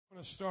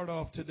want to start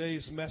off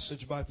today's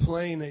message by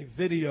playing a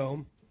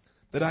video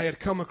that I had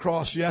come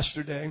across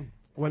yesterday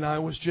when I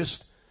was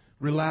just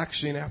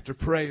relaxing after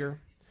prayer.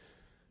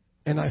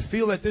 And I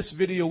feel that this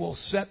video will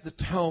set the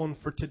tone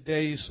for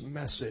today's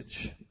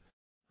message.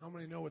 How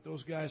many know what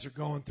those guys are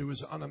going through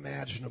is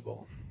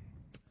unimaginable?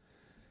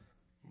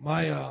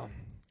 My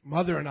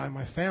mother and I,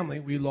 my family,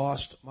 we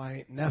lost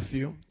my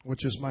nephew,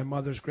 which is my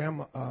mother's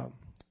grandson.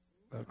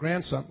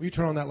 Will you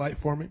turn on that light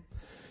for me?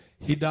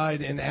 He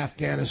died in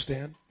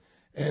Afghanistan.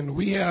 And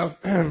we have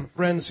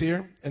friends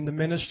here in the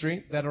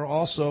ministry that are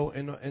also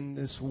in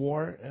this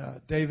war.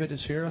 David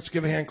is here. Let's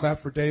give a hand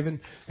clap for David,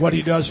 what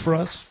he does for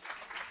us.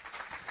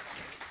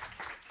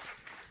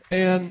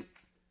 And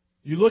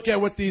you look at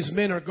what these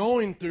men are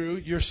going through,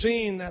 you're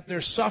seeing that they're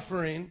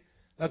suffering,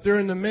 that they're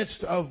in the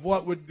midst of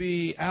what would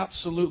be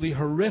absolutely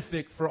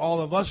horrific for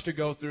all of us to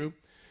go through.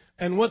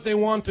 And what they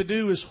want to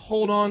do is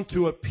hold on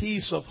to a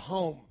piece of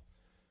home.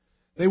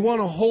 They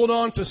want to hold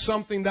on to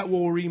something that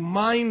will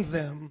remind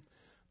them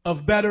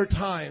of better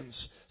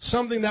times,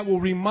 something that will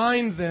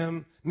remind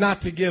them not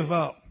to give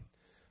up.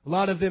 A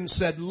lot of them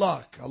said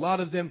luck. A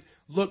lot of them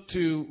looked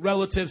to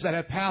relatives that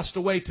had passed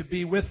away to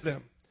be with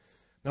them.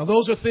 Now,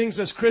 those are things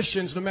as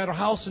Christians, no matter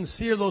how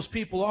sincere those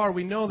people are,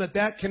 we know that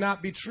that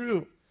cannot be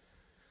true.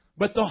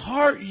 But the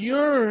heart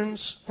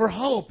yearns for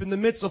hope in the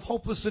midst of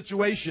hopeless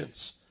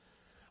situations.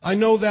 I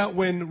know that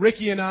when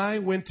Ricky and I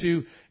went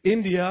to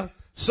India,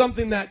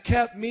 something that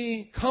kept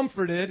me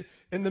comforted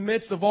in the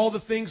midst of all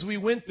the things we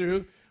went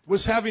through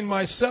was having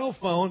my cell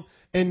phone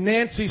and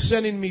Nancy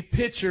sending me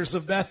pictures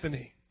of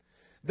Bethany.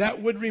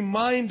 That would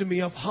remind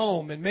me of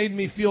home and made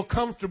me feel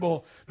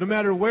comfortable no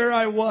matter where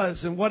I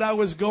was and what I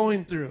was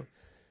going through,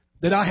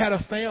 that I had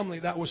a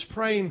family that was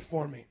praying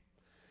for me.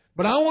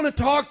 But I want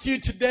to talk to you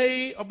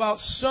today about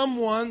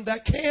someone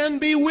that can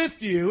be with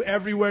you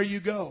everywhere you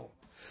go.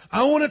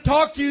 I want to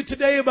talk to you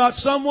today about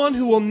someone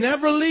who will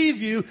never leave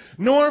you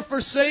nor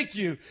forsake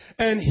you.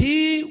 And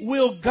He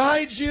will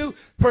guide you,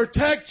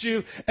 protect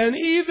you, and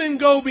even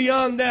go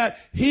beyond that.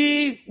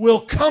 He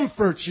will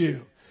comfort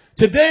you.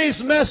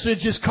 Today's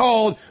message is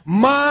called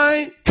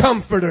My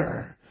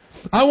Comforter.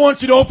 I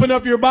want you to open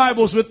up your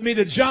Bibles with me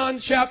to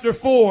John chapter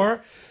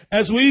 4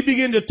 as we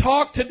begin to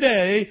talk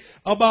today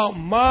about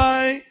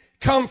My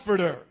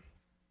Comforter.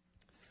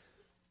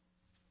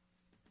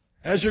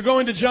 As you're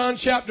going to John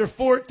chapter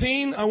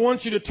 14, I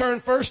want you to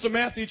turn first to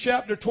Matthew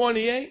chapter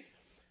 28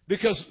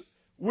 because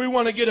we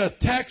want to get a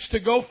text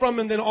to go from,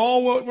 and then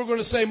all what we're going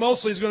to say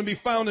mostly is going to be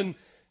found in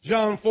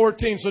John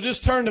 14. So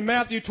just turn to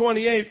Matthew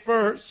 28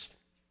 first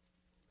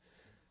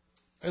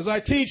as I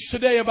teach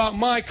today about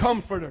My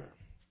Comforter.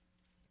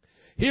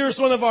 Here's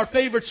one of our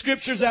favorite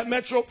scriptures at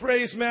Metro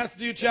Praise,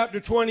 Matthew chapter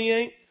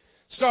 28,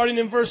 starting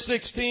in verse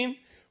 16.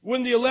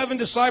 When the 11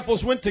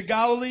 disciples went to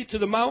Galilee, to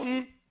the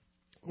mountain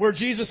where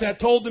Jesus had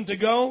told them to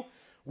go,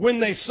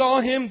 when they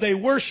saw Him, they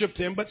worshipped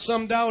Him, but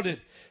some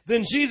doubted.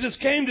 Then Jesus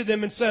came to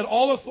them and said,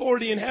 All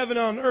authority in heaven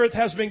and on earth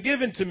has been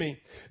given to me.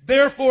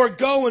 Therefore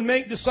go and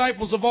make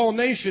disciples of all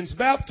nations,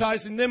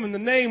 baptizing them in the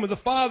name of the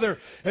Father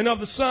and of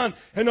the Son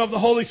and of the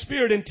Holy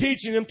Spirit, and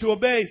teaching them to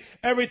obey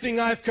everything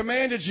I've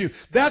commanded you.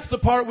 That's the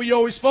part we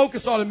always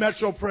focus on in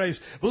Metro Praise.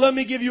 But let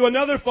me give you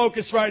another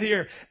focus right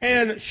here.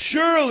 And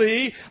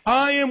surely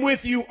I am with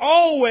you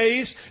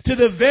always to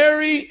the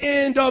very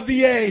end of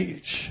the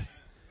age.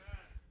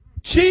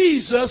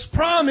 Jesus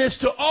promised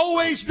to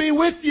always be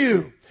with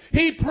you.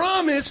 He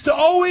promised to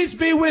always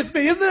be with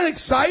me. Isn't that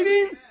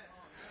exciting?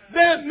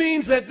 That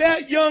means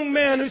that young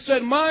man who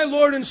said, My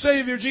Lord and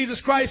Savior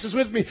Jesus Christ is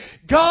with me,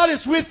 God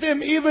is with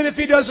him even if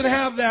he doesn't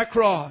have that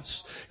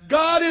cross.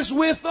 God is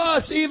with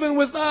us even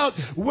without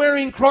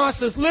wearing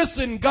crosses.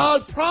 Listen,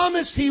 God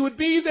promised He would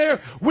be there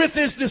with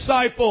His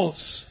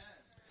disciples.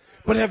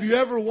 But have you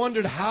ever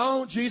wondered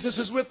how Jesus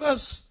is with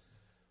us?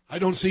 I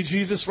don't see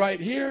Jesus right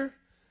here.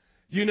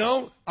 You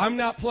know, I'm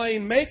not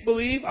playing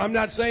make-believe. I'm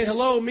not saying,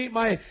 hello, meet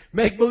my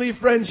make-believe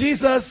friend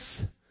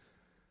Jesus.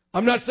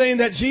 I'm not saying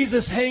that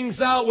Jesus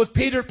hangs out with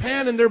Peter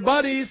Pan and their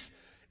buddies.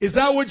 Is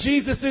that what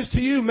Jesus is to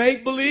you,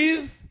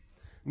 make-believe?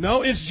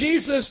 No. Is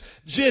Jesus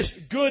just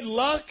good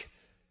luck?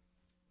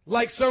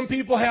 Like some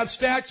people have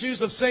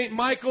statues of St.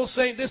 Michael,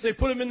 St. this, they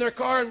put him in their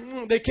car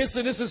and they kiss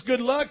him, this is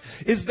good luck.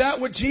 Is that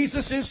what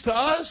Jesus is to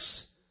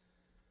us?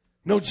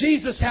 No,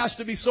 Jesus has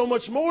to be so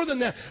much more than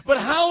that. But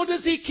how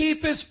does He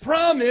keep His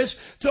promise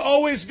to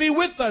always be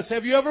with us?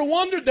 Have you ever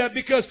wondered that?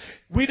 Because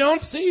we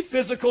don't see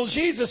physical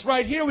Jesus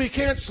right here. We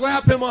can't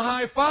slap Him a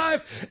high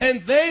five.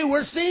 And they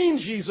were seeing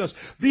Jesus.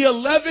 The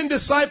 11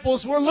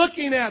 disciples were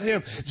looking at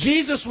Him.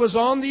 Jesus was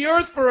on the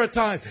earth for a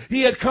time.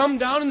 He had come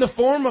down in the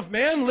form of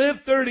man,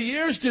 lived 30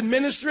 years, did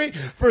ministry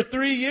for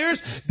 3 years.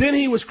 Then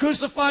He was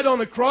crucified on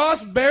the cross,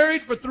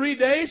 buried for 3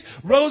 days,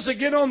 rose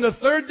again on the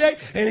third day.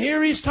 And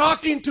here He's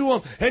talking to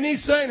them. And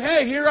He's saying,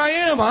 hey, here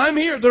I am. I'm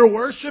here. They're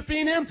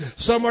worshiping Him.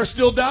 Some are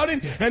still doubting.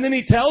 And then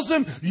He tells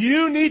them,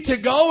 you need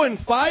to go and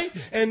fight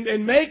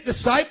and make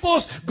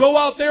disciples. Go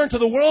out there into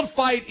the world,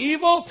 fight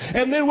evil.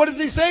 And then what does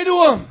He say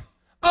to them?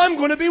 I'm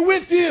going to be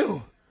with you.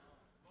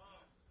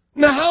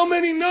 Now, how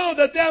many know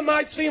that that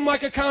might seem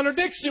like a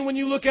contradiction when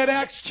you look at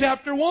Acts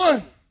chapter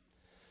 1?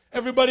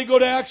 Everybody go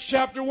to Acts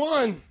chapter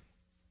 1.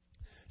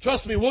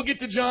 Trust me, we'll get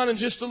to John in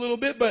just a little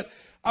bit, but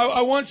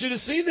I want you to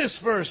see this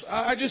first.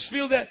 I just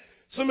feel that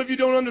some of you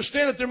don't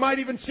understand that there might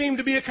even seem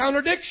to be a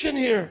contradiction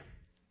here.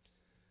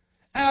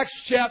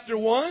 Acts chapter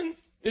 1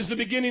 is the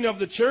beginning of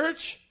the church.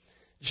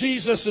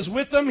 Jesus is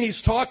with them.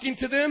 He's talking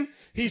to them.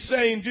 He's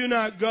saying, do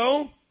not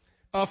go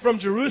from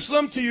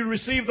Jerusalem till you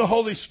receive the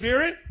Holy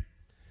Spirit.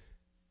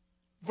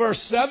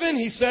 Verse 7,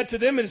 he said to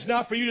them, it is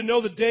not for you to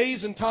know the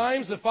days and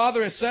times the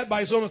Father has set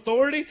by his own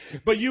authority,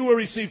 but you will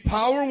receive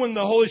power when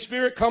the Holy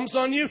Spirit comes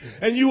on you,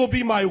 and you will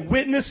be my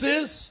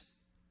witnesses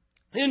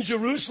in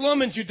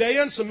Jerusalem and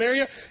Judea and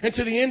Samaria and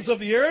to the ends of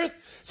the earth.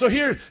 So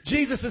here,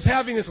 Jesus is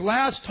having his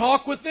last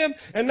talk with them,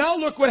 and now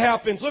look what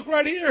happens. Look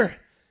right here.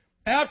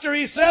 After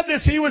he said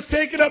this, he was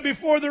taken up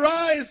before their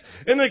eyes,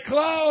 and the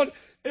cloud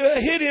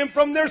hid him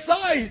from their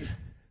sight.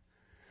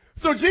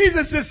 So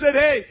Jesus just said,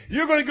 hey,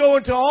 you're going to go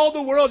into all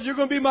the world. You're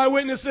going to be my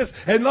witnesses.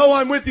 And lo,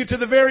 I'm with you to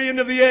the very end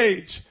of the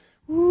age.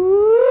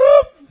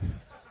 Whoop.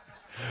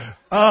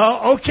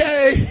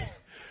 Okay.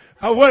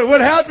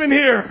 What happened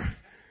here?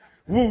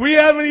 Well, we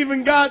haven't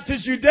even got to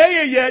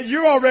Judea yet.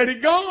 You're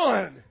already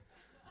gone.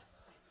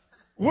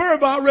 We're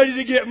about ready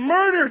to get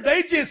murdered.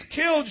 They just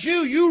killed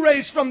you. You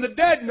raised from the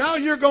dead. Now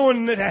you're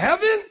going to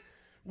heaven?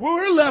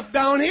 We're left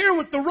down here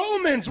with the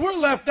Romans. We're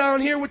left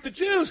down here with the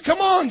Jews. Come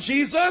on,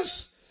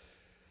 Jesus.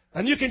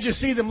 And you can just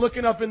see them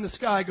looking up in the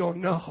sky going,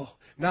 no,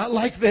 not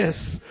like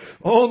this.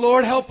 Oh,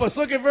 Lord, help us.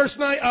 Look at verse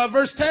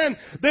 10.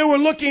 They were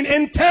looking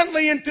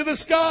intently into the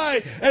sky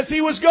as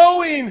he was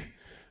going.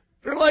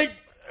 They're like,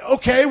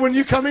 okay, when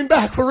you coming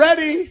back? We're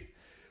ready.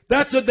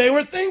 That's what they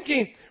were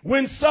thinking.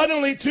 When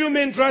suddenly 2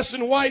 men dressed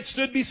in white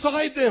stood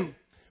beside them.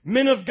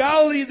 Men of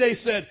Galilee, they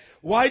said,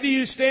 why do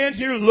you stand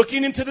here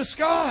looking into the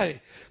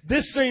sky?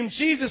 This same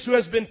Jesus who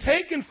has been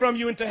taken from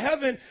you into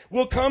heaven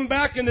will come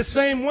back in the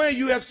same way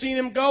you have seen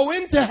him go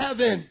into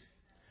heaven.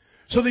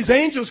 So these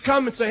angels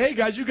come and say, hey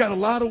guys, you got a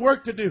lot of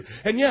work to do.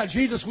 And yeah,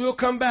 Jesus will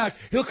come back.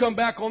 He'll come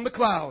back on the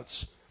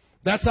clouds.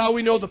 That's how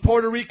we know the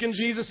Puerto Rican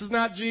Jesus is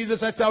not Jesus.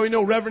 That's how we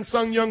know Reverend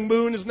Sung Young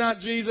Moon is not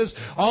Jesus.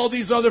 All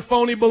these other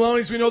phony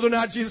balonies, we know they're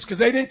not Jesus because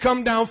they didn't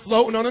come down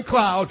floating on a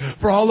cloud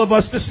for all of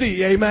us to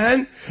see.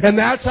 Amen? And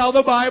that's how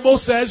the Bible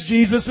says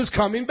Jesus is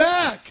coming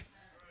back.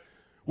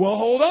 Well,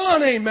 hold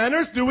on,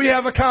 ameners. Do we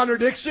have a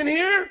contradiction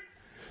here?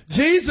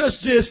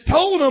 Jesus just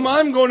told them,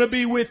 I'm going to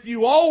be with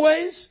you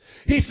always.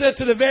 He said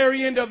to the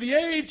very end of the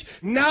age,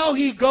 now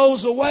he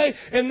goes away.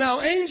 And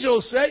now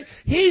angels say,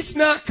 he's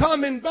not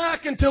coming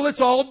back until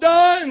it's all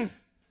done.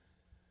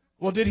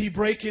 Well, did he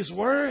break his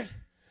word?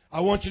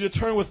 I want you to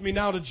turn with me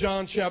now to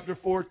John chapter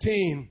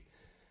 14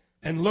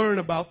 and learn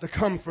about the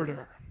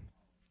Comforter.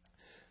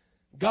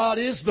 God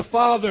is the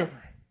Father,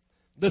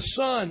 the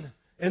Son,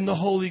 and the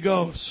Holy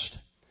Ghost.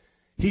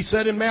 He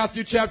said in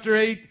Matthew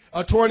chapter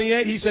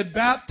 28, he said,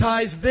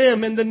 baptize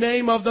them in the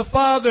name of the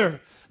Father,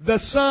 the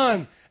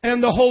Son,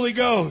 and the Holy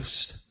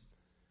Ghost.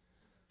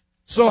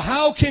 So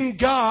how can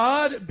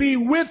God be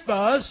with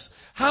us?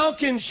 How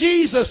can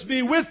Jesus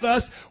be with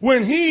us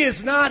when he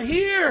is not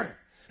here?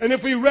 And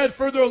if we read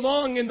further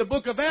along in the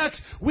book of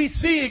Acts, we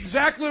see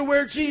exactly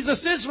where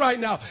Jesus is right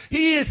now.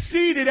 He is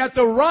seated at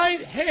the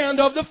right hand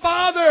of the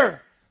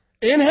Father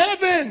in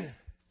heaven.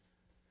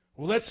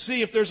 Well, let's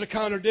see if there's a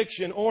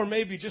contradiction or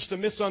maybe just a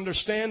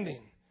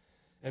misunderstanding.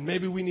 And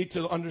maybe we need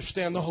to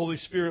understand the Holy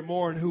Spirit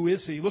more and who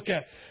is he. Look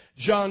at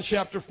John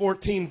chapter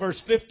 14,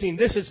 verse 15.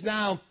 This is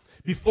now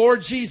before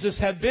Jesus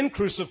had been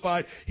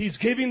crucified. He's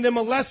giving them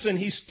a lesson.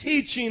 He's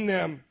teaching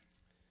them.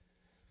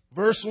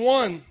 Verse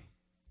 1.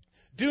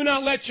 Do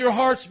not let your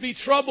hearts be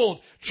troubled.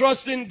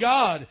 Trust in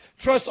God.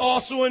 Trust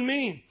also in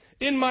me.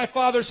 In my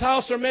Father's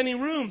house are many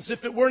rooms.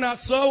 If it were not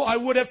so, I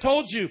would have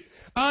told you.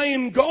 I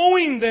am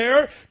going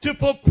there to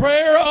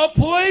prepare a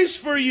place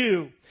for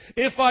you.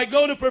 If I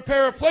go to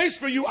prepare a place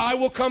for you, I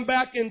will come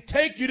back and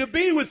take you to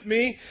be with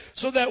me,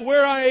 so that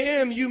where I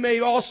am, you may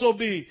also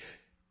be.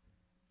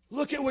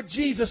 Look at what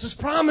Jesus is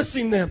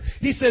promising them.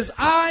 He says,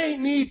 I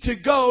need to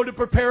go to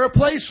prepare a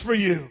place for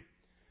you.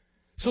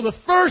 So the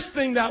first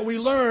thing that we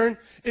learn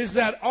is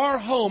that our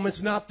home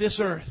is not this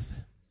earth.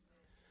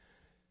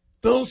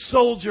 Those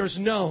soldiers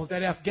know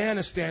that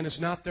Afghanistan is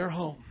not their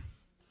home.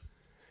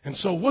 And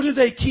so what do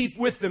they keep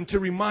with them to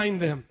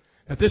remind them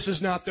that this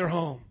is not their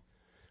home?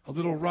 A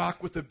little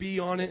rock with a bee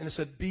on it, and it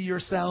said, be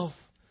yourself.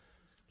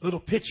 A little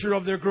picture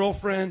of their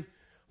girlfriend.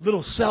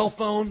 Little cell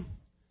phone.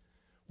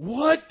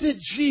 What did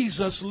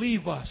Jesus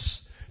leave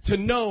us to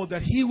know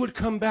that he would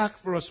come back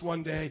for us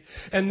one day,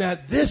 and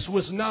that this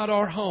was not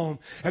our home,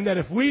 and that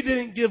if we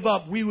didn't give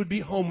up, we would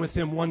be home with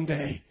him one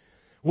day?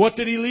 What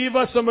did he leave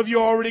us? Some of you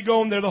are already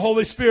going there. The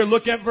Holy Spirit.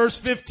 Look at verse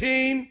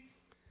 15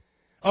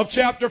 of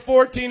chapter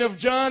 14 of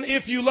John.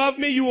 If you love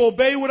me, you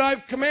obey what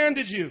I've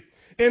commanded you.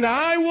 And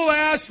I will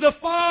ask the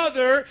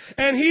Father,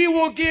 and he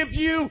will give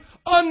you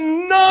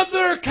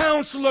another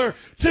counselor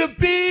to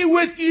be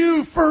with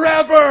you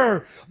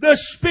forever. The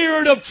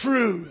Spirit of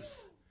truth.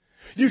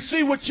 You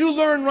see, what you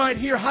learn right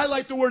here,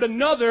 highlight the word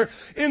another,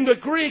 in the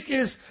Greek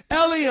is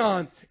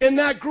elion. And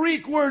that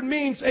Greek word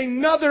means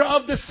another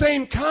of the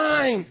same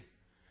kind.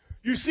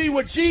 You see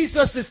what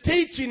Jesus is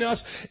teaching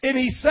us, and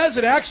He says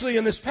it actually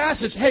in this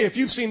passage, hey, if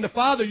you've seen the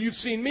Father, you've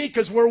seen me,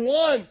 because we're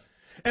one.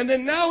 And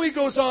then now He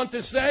goes on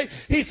to say,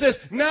 He says,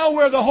 now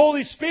where the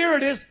Holy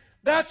Spirit is,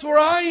 that's where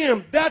I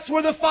am. That's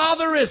where the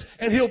Father is.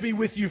 And He'll be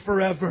with you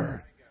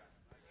forever.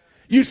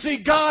 You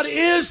see, God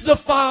is the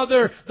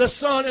Father, the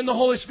Son, and the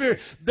Holy Spirit.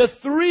 The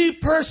three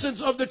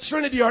persons of the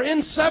Trinity are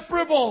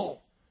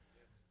inseparable.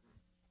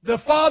 The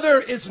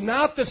Father is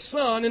not the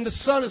Son, and the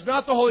Son is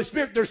not the Holy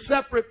Spirit. They're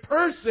separate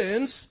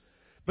persons,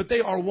 but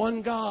they are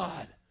one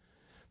God.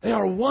 They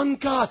are one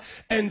God,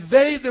 and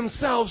they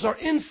themselves are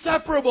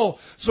inseparable.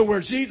 So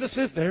where Jesus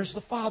is, there's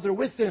the Father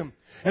with Him.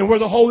 And where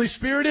the Holy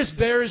Spirit is,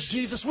 there is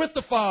Jesus with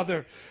the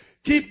Father.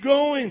 Keep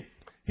going.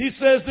 He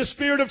says, the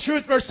Spirit of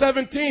truth, verse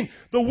 17,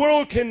 the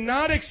world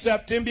cannot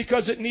accept Him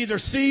because it neither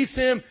sees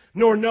Him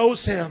nor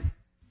knows Him.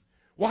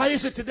 Why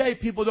is it today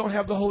people don't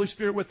have the Holy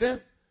Spirit with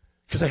them?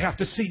 Because they have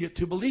to see it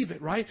to believe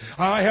it, right?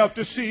 I have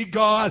to see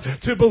God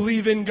to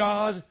believe in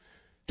God.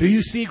 Do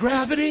you see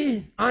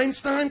gravity?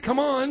 Einstein, come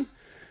on.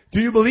 Do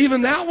you believe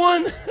in that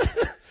one?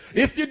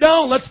 If you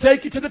don't, let's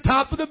take you to the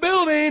top of the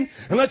building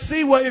and let's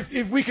see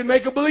if we can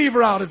make a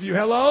believer out of you.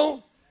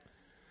 Hello?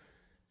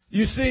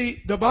 You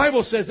see, the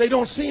Bible says they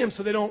don't see Him,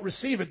 so they don't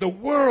receive it. The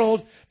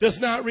world does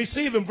not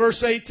receive Him.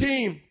 Verse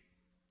 18.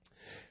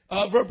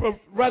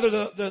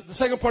 The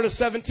second part of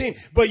 17.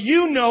 But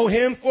you know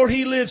Him, for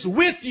He lives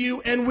with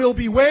you and will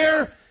be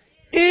where?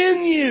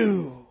 In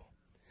you.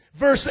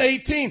 Verse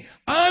 18.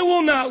 I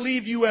will not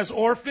leave you as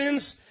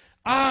orphans.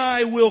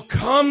 I will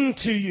come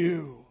to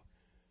you.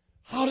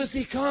 How does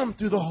He come?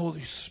 Through the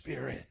Holy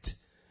Spirit.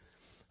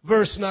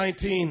 Verse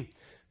 19.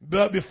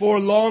 But before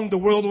long the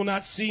world will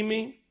not see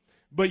me,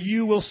 but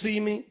you will see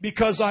me.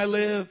 Because I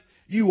live,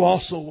 you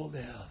also will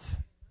live.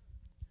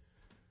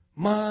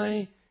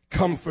 My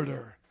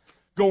Comforter.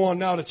 Go on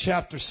now to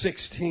chapter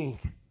 16.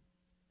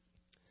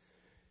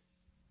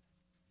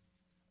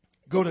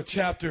 Go to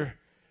chapter,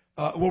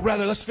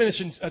 let's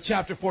finish in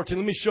chapter 14.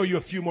 Let me show you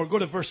a few more. Go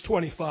to verse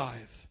 25.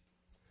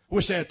 I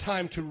wish I had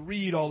time to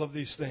read all of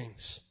these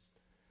things.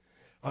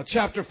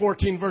 Chapter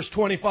 14, verse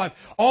 25.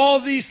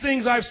 All these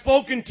things I've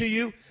spoken to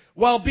you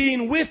while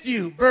being with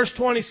you. Verse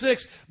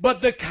 26.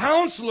 But the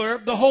Counselor,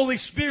 the Holy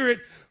Spirit,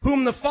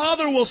 whom the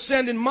Father will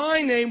send in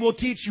my name, will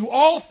teach you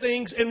all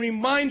things and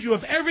remind you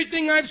of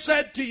everything I've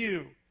said to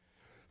you.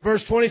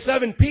 Verse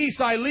 27. Peace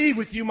I leave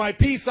with you, my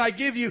peace I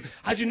give you.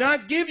 I do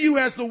not give you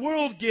as the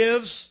world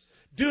gives.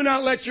 Do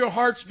not let your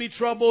hearts be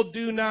troubled.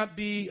 Do not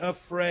be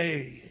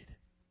afraid.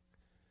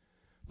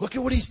 Look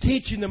at what He's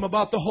teaching them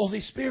about the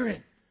Holy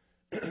Spirit.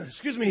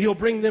 Excuse me, He'll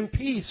bring them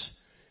peace.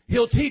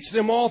 He'll teach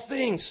them all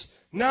things.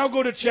 Now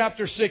go to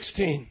chapter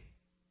 16.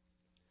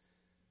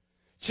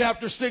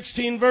 Chapter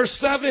 16, verse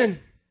 7.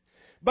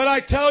 But I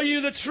tell you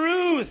the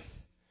truth.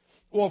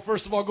 Well,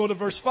 first of all, go to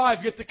verse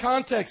 5. Get the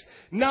context.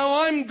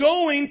 Now I'm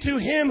going to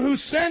Him who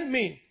sent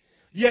me.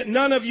 Yet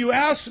none of you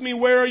ask me,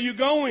 where are you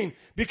going?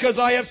 Because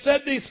I have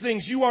said these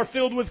things, you are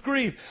filled with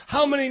grief.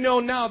 How many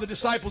know now the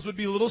disciples would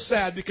be a little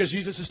sad because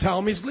Jesus is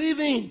telling them He's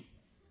leaving?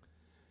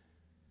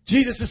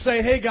 Jesus is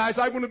saying, hey guys,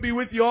 I'm going to be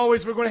with you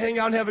always. We're going to hang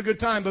out and have a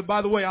good time. But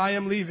by the way, I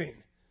am leaving.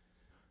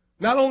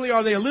 Not only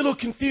are they a little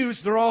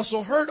confused, they're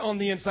also hurt on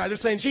the inside. They're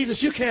saying,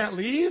 Jesus, you can't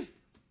leave.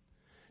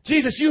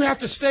 Jesus, you have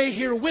to stay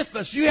here with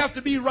us. You have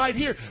to be right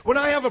here. When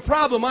I have a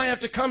problem, I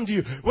have to come to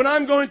you. When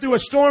I'm going through a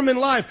storm in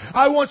life,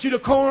 I want you to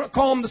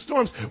calm the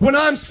storms. When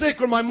I'm sick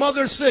or my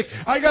mother's sick,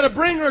 I got to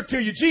bring her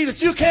to you.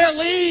 Jesus, you can't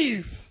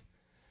leave.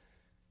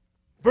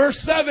 Verse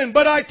 7,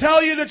 but I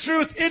tell you the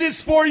truth, it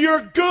is for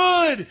your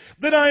good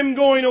that I'm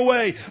going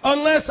away.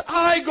 Unless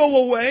I go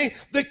away,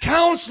 the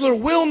Counselor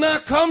will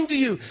not come to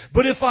you.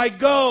 But if I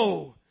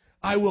go,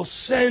 I will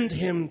send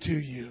Him to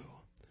you.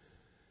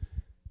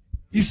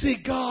 You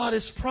see, God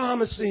is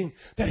promising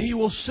that He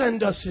will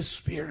send us His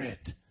Spirit.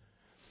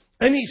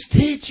 And He's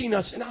teaching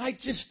us, and I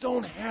just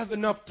don't have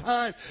enough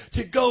time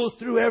to go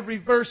through every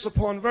verse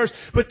upon verse.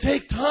 But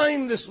take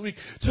time this week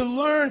to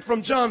learn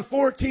from John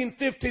 14,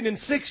 15, and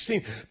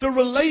 16 the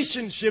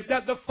relationship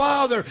that the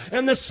Father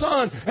and the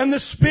Son and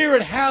the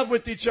Spirit have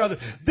with each other.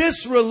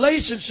 This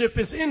relationship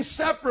is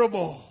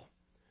inseparable.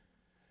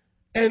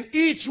 And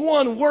each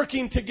one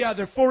working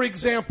together. For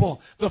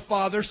example, the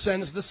Father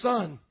sends the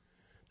Son.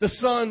 The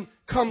Son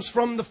comes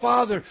from the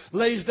Father,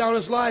 lays down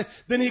His life.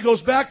 Then He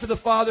goes back to the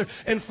Father,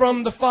 and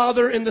from the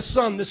Father and the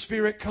Son, the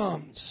Spirit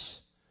comes.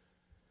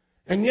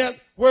 And yet,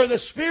 where the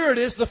Spirit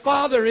is, the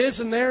Father is,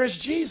 and there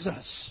is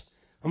Jesus.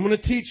 I'm going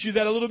to teach you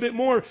that a little bit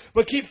more,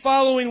 but keep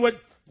following what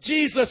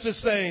Jesus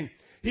is saying.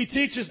 He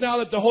teaches now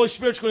that the Holy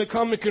Spirit's going to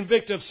come and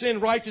convict of sin,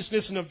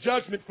 righteousness, and of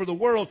judgment for the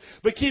world.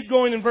 But keep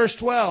going in verse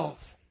 12.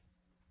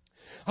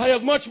 I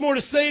have much more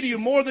to say to you,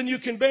 more than you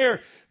can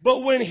bear. But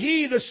when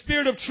He, the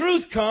Spirit of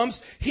truth, comes,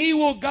 He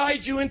will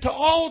guide you into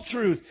all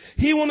truth.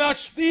 He will not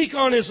speak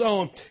on His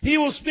own. He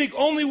will speak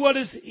only what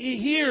He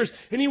hears,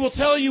 and He will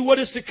tell you what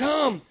is to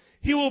come.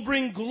 He will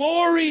bring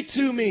glory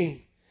to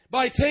me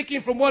by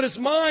taking from what is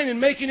mine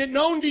and making it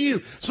known to you.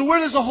 So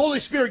where does the Holy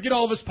Spirit get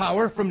all of His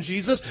power? From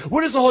Jesus.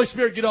 Where does the Holy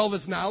Spirit get all of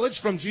His knowledge?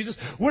 From Jesus.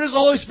 Where does the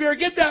Holy Spirit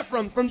get that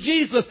from? From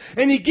Jesus.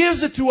 And He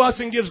gives it to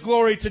us and gives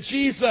glory to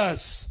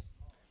Jesus.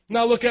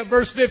 Now look at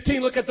verse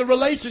 15. Look at the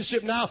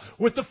relationship now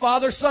with the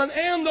Father, Son,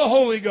 and the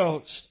Holy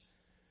Ghost.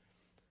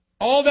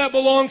 All that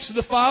belongs to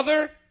the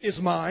Father is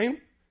mine.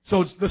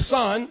 So the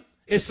Son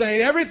is saying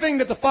everything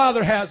that the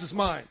Father has is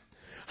mine.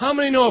 How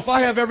many know if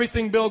I have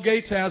everything Bill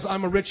Gates has,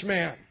 I'm a rich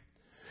man?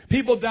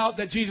 People doubt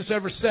that Jesus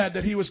ever said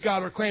that He was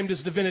God or claimed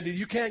His divinity.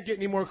 You can't get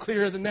any more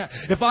clear than that.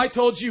 If I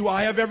told you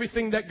I have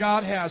everything that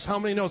God has, how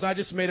many knows I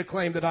just made a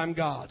claim that I'm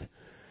God?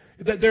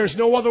 That there's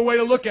no other way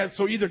to look at it.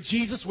 So either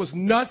Jesus was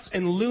nuts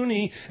and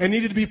loony and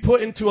needed to be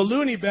put into a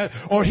loony bed,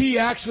 or He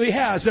actually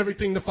has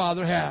everything the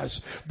Father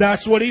has.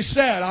 That's what He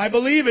said. I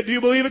believe it. Do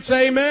you believe it?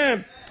 Say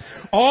amen.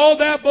 All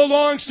that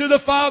belongs to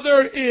the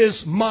Father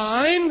is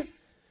mine.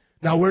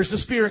 Now, where's the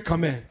Spirit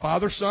come in?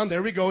 Father, Son,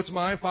 there we go. It's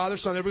mine. Father,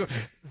 Son, there we go.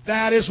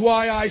 That is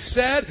why I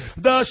said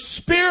the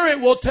Spirit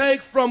will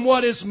take from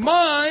what is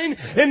mine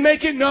and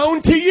make it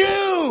known to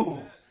you.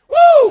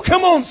 Woo!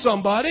 Come on,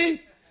 somebody.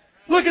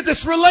 Look at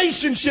this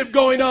relationship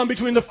going on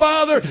between the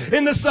Father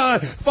and the Son.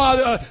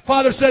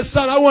 Father says,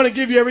 Son, I want to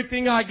give you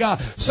everything I got.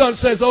 Son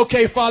says,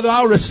 okay, Father,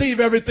 I'll receive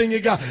everything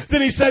you got.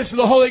 Then He says to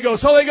the Holy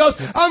Ghost,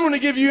 I'm going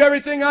to give you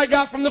everything I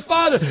got from the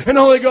Father. And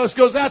the Holy Ghost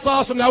goes, that's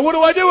awesome. Now what do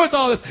I do with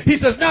all this? He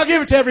says, now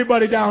give it to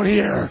everybody down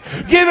here.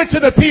 Give it to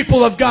the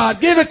people of God.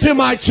 Give it to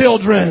my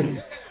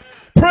children.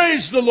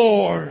 Praise the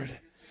Lord.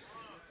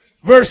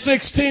 Verse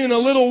 16, in a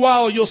little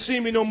while you'll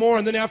see me no more,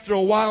 and then after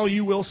a while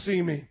you will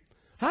see me.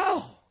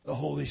 How? The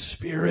Holy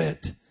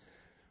Spirit.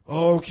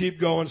 Oh,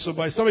 keep going.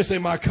 Somebody say,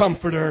 my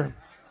Comforter.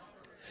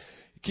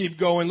 Keep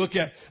going. Look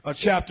at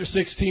chapter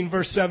 16,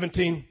 verse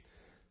 17.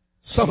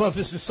 Some of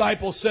His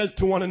disciples said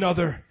to one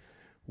another,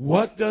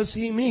 what does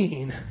He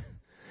mean?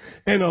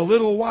 In a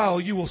little while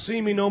you will see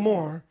me no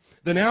more.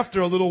 Then after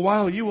a little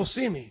while you will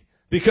see me,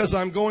 because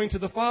I'm going to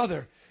the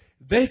Father.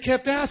 They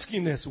kept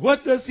asking this.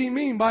 What does He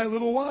mean by a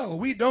little while?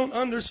 We don't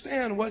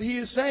understand what He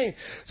is saying.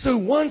 So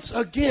once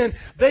again,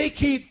 they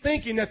keep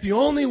thinking that the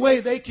only way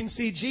they can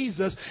see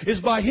Jesus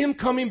is by Him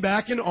coming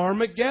back in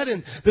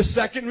Armageddon, the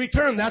second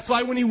return. That's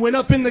why when He went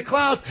up in the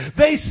clouds,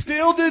 they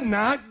still did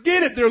not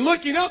get it. They're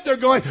looking up, they're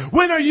going,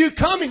 when are you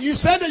coming? You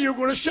said that you were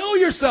going to show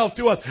yourself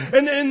to us.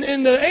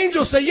 And the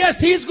angels say, yes,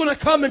 He's going to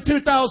come in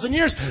 2,000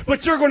 years,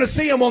 but you're going to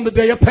see Him on the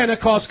day of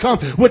Pentecost come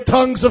with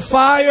tongues of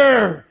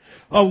fire.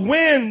 A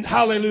wind,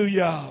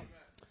 hallelujah.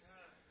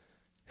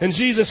 And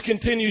Jesus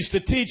continues to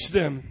teach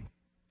them.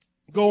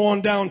 Go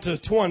on down to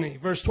 20,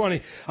 verse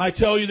 20. I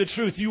tell you the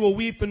truth, you will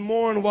weep and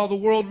mourn while the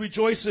world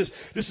rejoices.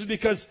 This is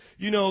because,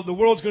 the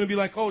world's going to be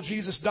like, oh,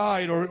 Jesus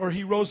died, or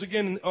He rose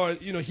again, or,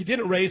 He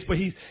didn't raise, but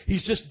he's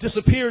just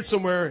disappeared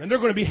somewhere. And they're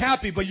going to be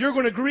happy, but you're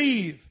going to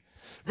grieve.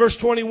 Verse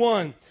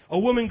 21, a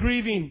woman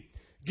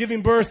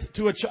giving birth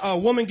to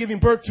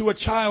a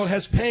child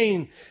has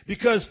pain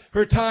because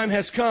her time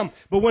has come.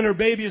 But when her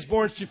baby is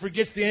born, she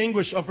forgets the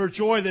anguish of her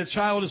joy that a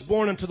child is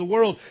born into the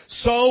world.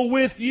 So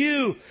with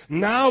you,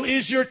 now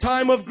is your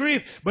time of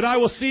grief. But I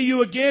will see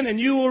you again, and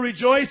you will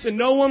rejoice, and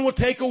no one will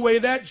take away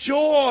that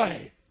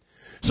joy.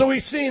 So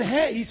He's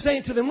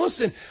saying to them,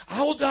 listen,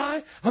 I will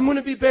die, I'm going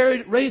to be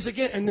buried, raised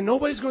again, and then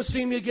nobody's going to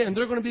see me again.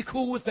 They're going to be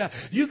cool with that.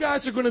 You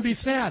guys are going to be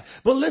sad.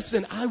 But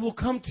listen, I will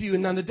come to you.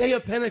 And on the day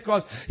of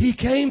Pentecost, He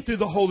came through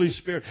the Holy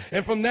Spirit.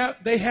 And from that,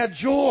 they had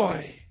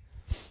joy.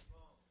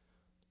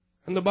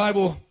 And the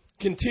Bible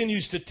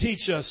continues to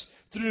teach us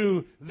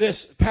through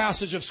this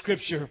passage of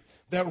Scripture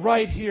that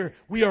right here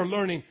we are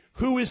learning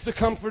who is the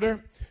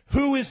Comforter,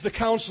 who is the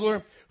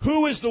Counselor,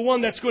 who is the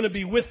one that's going to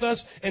be with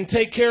us and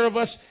take care of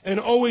us and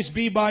always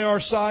be by our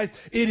side?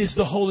 It is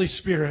the Holy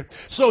Spirit.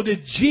 So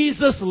did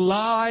Jesus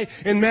lie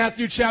in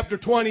Matthew chapter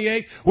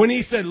 28 when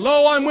He said,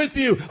 lo, I'm with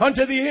you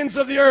unto the ends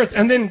of the earth,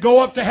 and then go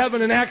up to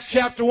heaven in Acts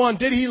chapter 1?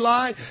 Did He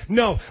lie?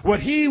 No. What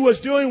He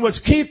was doing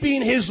was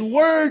keeping His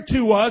word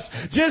to us,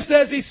 just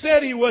as He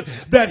said He would,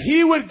 that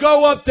He would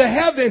go up to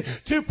heaven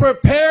to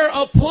prepare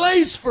a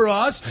place for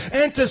us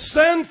and to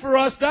send for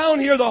us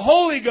down here the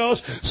Holy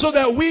Ghost so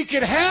that we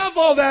could have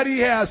all that He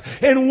has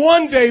and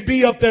one day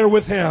be up there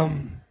with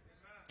Him.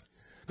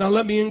 Now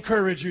let me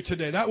encourage you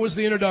today. That was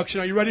the introduction.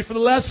 Are you ready for the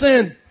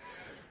lesson?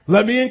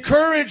 Let me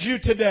encourage you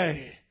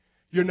today.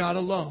 You're not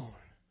alone.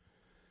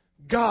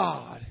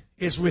 God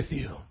is with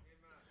you.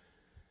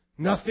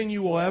 Nothing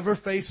you will ever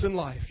face in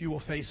life you will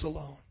face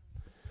alone.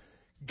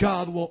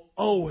 God will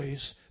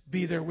always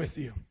be there with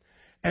you.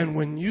 And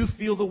when you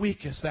feel the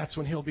weakest, that's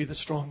when He'll be the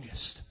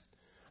strongest.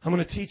 I'm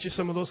going to teach you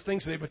some of those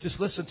things today, but just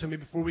listen to me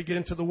before we get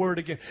into the Word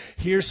again.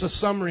 Here's a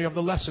summary of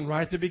the lesson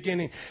right at the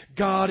beginning.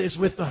 God is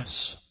with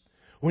us.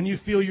 When you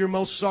feel your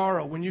most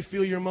sorrow, when you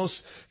feel your most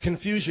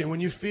confusion, when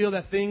you feel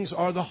that things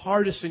are the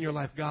hardest in your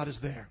life, God is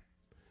there.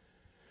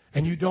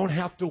 And you don't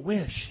have to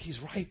wish.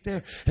 He's right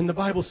there. And the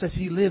Bible says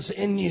He lives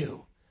in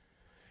you.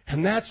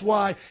 And that's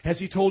why, as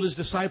He told His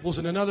disciples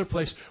in another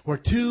place, where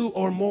two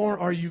or more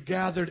are you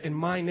gathered in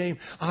my name,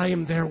 I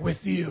am there with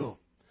you.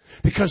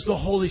 Because the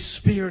Holy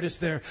Spirit is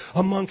there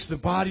amongst the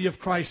body of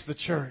Christ, the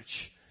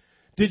church.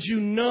 Did you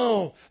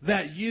know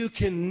that you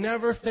can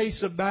never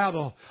face a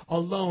battle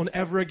alone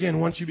ever again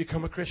once you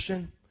become a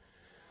Christian?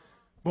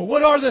 But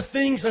what are the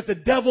things that the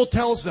devil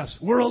tells us?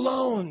 We're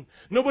alone.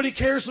 Nobody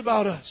cares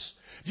about us.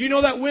 Do you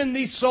know that when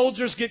these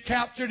soldiers get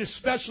captured,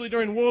 especially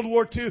during World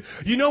War II,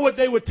 you know what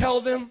they would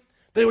tell them?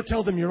 They would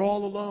tell them, you're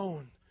all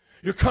alone.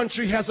 Your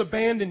country has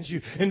abandoned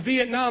you. In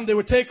Vietnam, they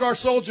would take our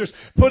soldiers,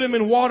 put them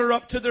in water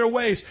up to their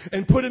waist,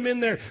 and put them in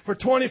there for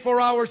 24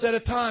 hours at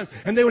a time.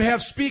 And they would have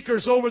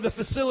speakers over the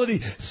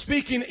facility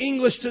speaking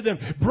English to them,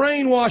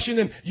 brainwashing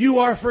them. You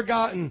are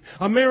forgotten.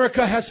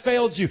 America has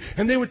failed you.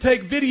 And they would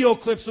take video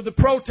clips of the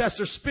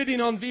protesters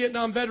spitting on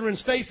Vietnam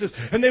veterans' faces,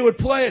 and they would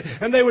play it,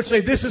 and they would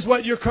say, this is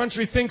what your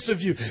country thinks of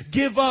you.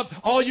 Give up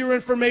all your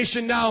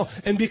information now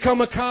and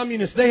become a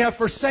communist. They have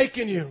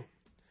forsaken you.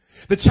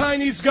 The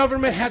Chinese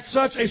government had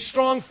such a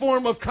strong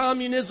form of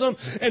communism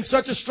and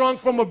such a strong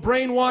form of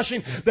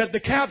brainwashing that the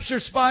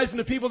captured spies and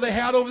the people they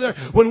had over there,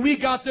 when we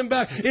got them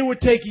back, it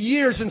would take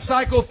years in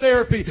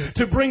psychotherapy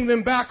to bring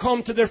them back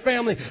home to their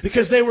family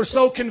because they were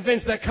so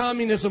convinced that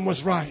communism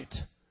was right.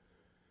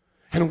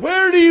 And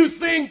where do you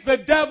think the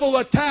devil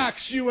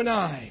attacks you and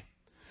I?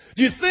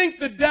 Do you think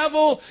the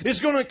devil is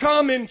going to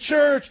come in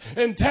church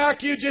and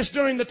attack you just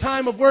during the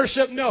time of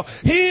worship? No.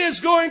 He is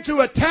going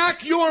to attack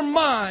your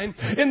mind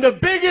in the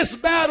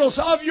biggest battles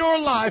of your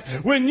life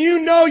when you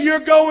know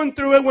you're going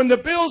through it, when the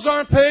bills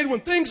aren't paid,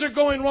 when things are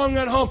going wrong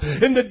at home.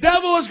 And the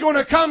devil is going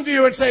to come to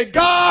you and say,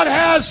 God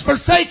has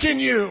forsaken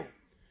you.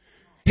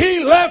 He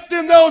left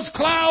in those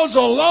clouds a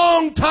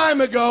long time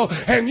ago,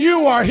 and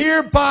you are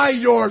here by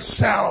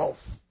yourself.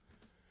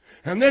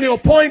 And then he'll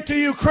point to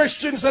you,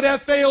 Christians that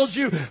have failed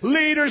you,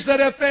 leaders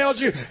that have failed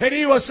you, and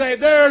he will say,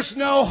 there's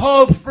no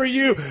hope for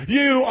you.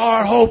 You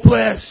are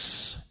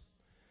hopeless.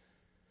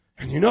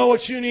 And you know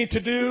what you need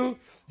to do?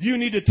 You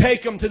need to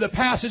take them to the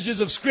passages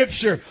of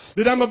Scripture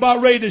that I'm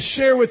about ready to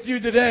share with you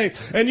today.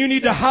 And you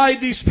need to hide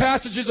these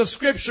passages of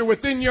Scripture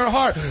within your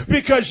heart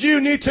because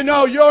you need to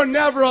know you're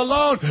never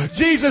alone.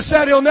 Jesus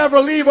said He'll never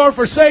leave or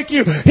forsake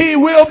you. He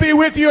will be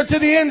with you to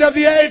the end of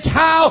the age.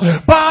 How?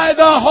 By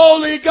the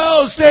Holy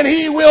Ghost, and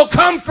He will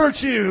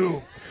comfort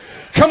you.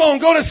 Come on,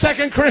 go to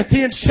 2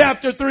 Corinthians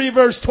chapter 3,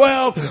 verse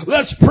 12.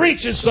 Let's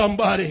preach to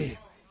somebody.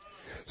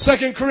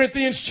 2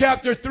 Corinthians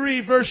chapter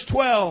 3, verse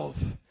 12.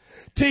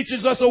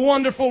 Teaches us a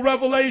wonderful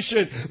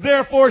revelation.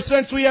 Therefore,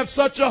 since we have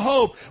such a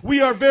hope,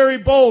 we are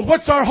very bold.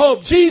 What's our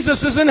hope?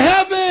 Jesus is in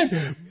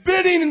heaven,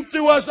 bidding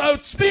to us out,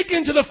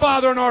 speaking to the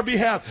Father on our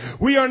behalf.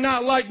 We are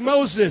not like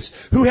Moses,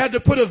 who had to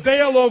put a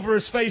veil over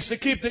his face to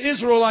keep the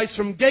Israelites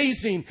from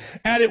gazing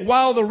at it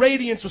while the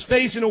radiance was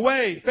fading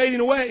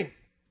away.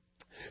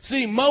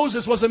 See,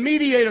 Moses was a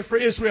mediator for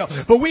Israel,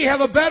 but we have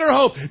a better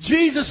hope.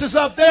 Jesus is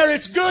up there.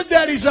 It's good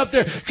that He's up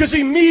there because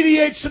He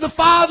mediates to the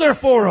Father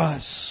for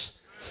us.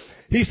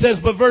 He says,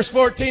 but verse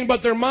 14,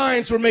 but their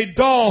minds were made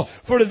dull,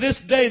 for to this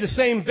day the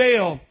same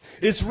veil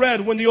is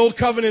read when the old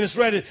covenant is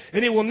read,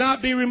 and it will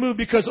not be removed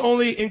because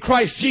only in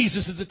Christ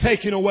Jesus is it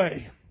taken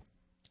away.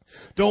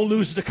 Don't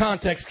lose the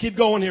context. Keep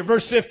going here.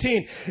 Verse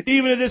 15.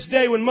 Even to this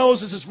day when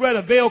Moses is read,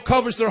 a veil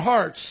covers their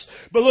hearts.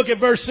 But look at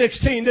verse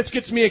 16. This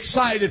gets me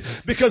excited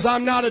because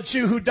I'm not a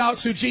Jew who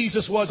doubts who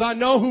Jesus was. I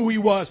know who He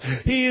was.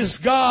 He is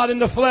God in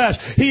the flesh.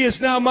 He is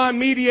now my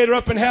mediator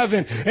up in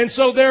heaven. And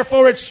so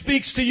therefore it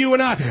speaks to you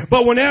and I.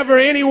 But whenever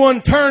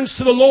anyone turns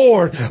to the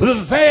Lord,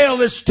 the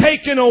veil is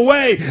taken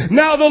away.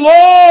 Now the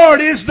Lord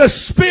is the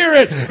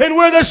Spirit. And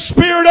where the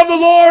Spirit of the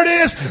Lord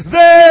is,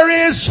 there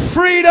is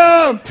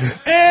freedom.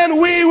 And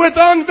we with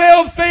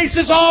unveiled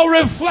faces all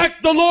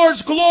reflect the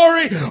Lord's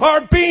glory,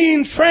 are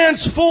being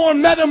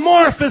transformed,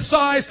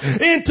 metamorphosized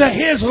into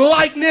His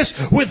likeness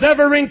with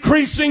ever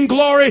increasing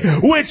glory,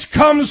 which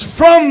comes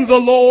from the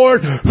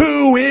Lord,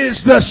 who is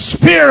the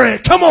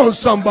Spirit. Come on,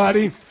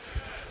 somebody.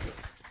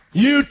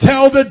 You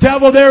tell the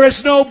devil there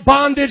is no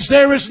bondage,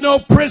 there is no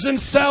prison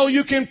cell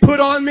you can put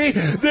on me,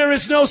 there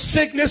is no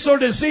sickness or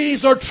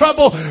disease or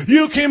trouble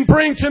you can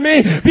bring to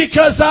me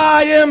because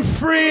I am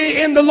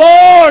free in the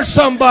Lord,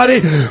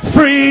 somebody.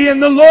 Free in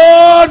the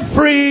Lord,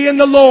 free in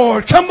the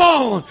Lord. Come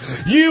on.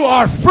 You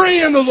are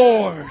free in the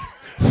Lord.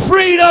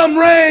 Freedom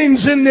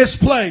reigns in this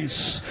place.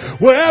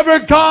 Wherever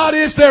God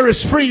is, there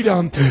is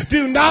freedom.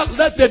 Do not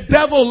let the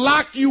devil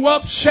lock you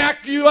up,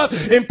 shack you up,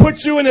 and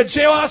put you in a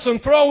jailhouse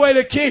and throw away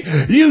the key.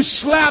 You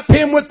slap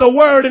him with the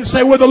word and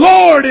say, where the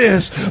Lord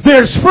is,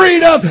 there's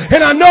freedom,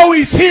 and I know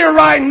He's here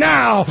right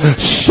now.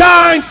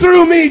 Shine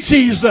through me,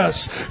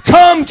 Jesus.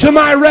 Come to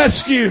my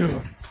rescue.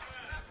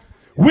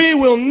 We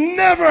will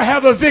never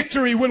have a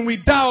victory when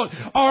we doubt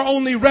our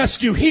only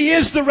rescue. He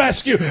is the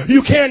rescue.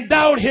 You can't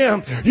doubt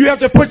Him. You have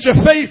to put your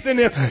faith in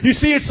Him. You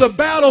see, it's a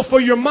battle for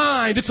your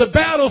mind. It's a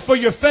battle for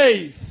your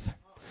faith.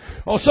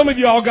 Oh, some of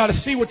you all got to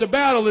see what the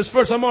battle is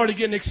first. I'm already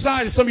getting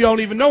excited. Some of you all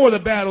don't even know where the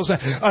battle's at.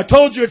 I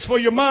told you it's for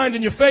your mind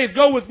and your faith.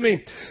 Go with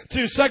me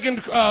to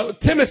 2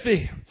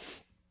 Timothy.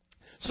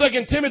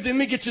 2 Timothy, let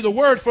me get you the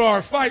word for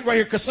our fight right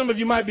here because some of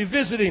you might be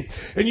visiting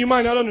and you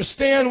might not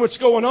understand what's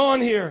going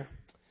on here.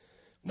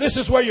 This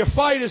is where your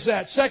fight is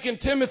at. 2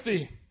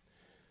 Timothy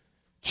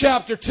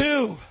chapter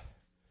 2.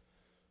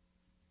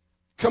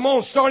 Come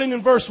on, starting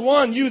in verse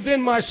 1. You then,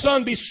 my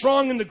son, be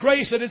strong in the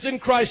grace that is in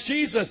Christ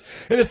Jesus.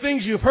 And the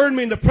things you've heard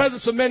me in the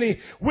presence of many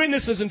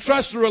witnesses, and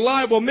trusted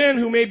reliable men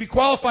who may be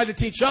qualified to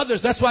teach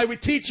others. That's why we're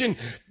teaching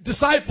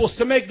disciples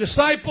to make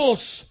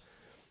disciples.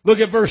 Look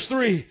at verse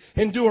 3.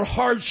 Endure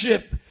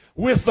hardship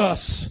with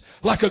us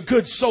like a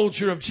good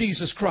soldier of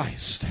Jesus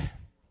Christ.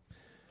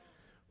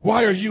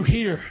 Why are you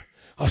here?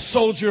 A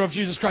soldier of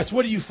Jesus Christ.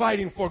 What are you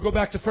fighting for? Go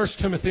back to 1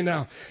 Timothy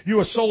now.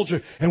 You're a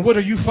soldier. And what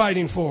are you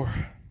fighting for?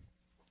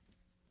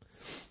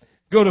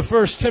 Go to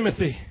 1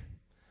 Timothy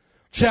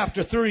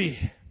chapter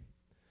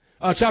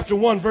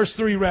 1, verse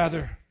 3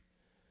 rather.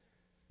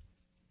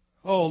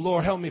 Oh,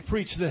 Lord, help me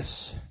preach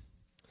this.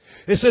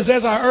 It says,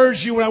 as I urged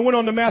you when I went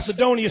on to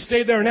Macedonia,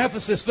 stay there in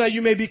Ephesus, so that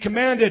you may be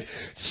commanded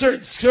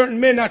certain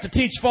men not to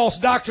teach false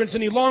doctrines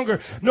any longer,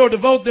 nor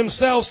devote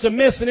themselves to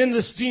myths and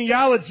endless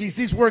genealogies.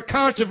 These were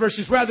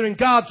controversies, rather in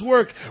God's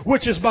work,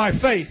 which is by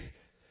faith.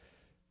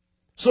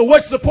 So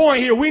what's the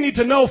point here? We need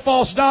to know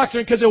false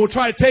doctrine because it will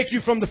try to take you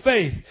from the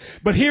faith.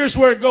 But here's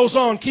where it goes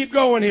on. Keep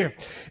going here.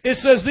 It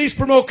says these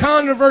promote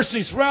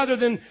controversies rather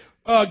than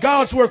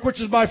God's work,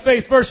 which is by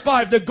faith. Verse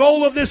 5, the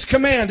goal of this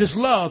command is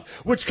love,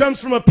 which comes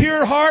from a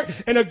pure heart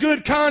and a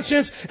good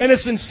conscience and a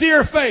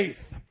sincere faith.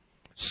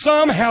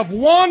 Some have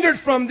wandered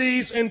from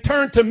these and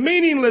turned to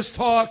meaningless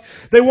talk.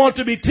 They want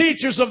to be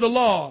teachers of the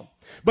law,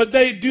 but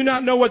they do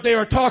not know what they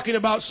are talking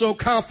about so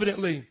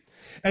confidently.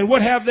 And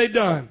what have they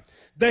done?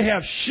 They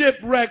have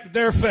shipwrecked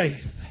their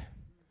faith.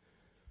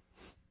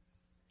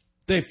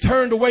 They've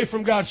turned away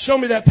from God. Show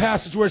me that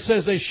passage where it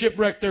says they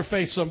shipwrecked their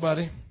faith,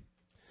 somebody.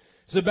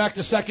 Is it back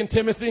to 2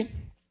 Timothy?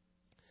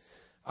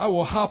 I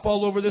will hop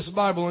all over this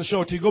Bible and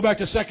show it to you. Go back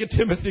to 2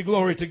 Timothy,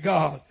 glory to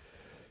God.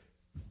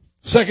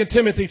 2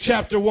 Timothy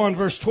chapter 1,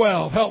 verse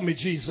 12. Help me,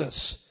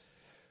 Jesus.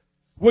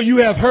 What you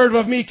have heard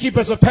of me, keep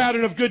as a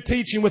pattern of good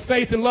teaching with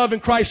faith and love in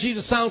Christ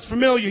Jesus. Sounds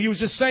familiar. He was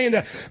just saying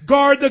that.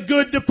 Guard the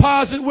good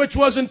deposit which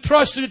was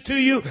entrusted to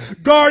you.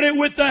 Guard it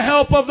with the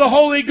help of the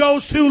Holy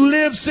Ghost who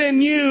lives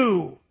in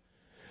you.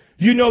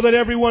 You know that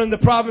everyone in the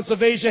province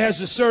of Asia has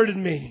deserted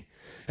me,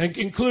 and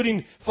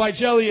including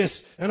Phygelius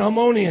and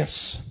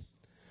Harmonius.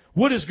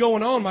 What is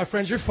going on, my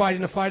friends? You're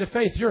fighting a fight of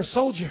faith. You're a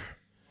soldier.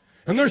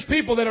 And there's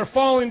people that are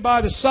falling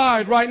by the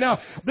side right now.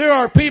 There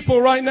are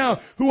people right now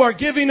who are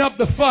giving up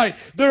the fight.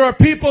 There are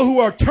people who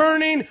are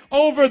turning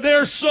over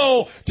their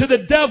soul to the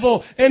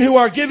devil and who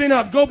are giving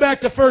up. Go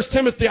back to 1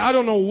 Timothy. I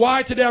don't know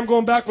why today I'm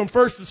going back from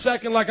 1st to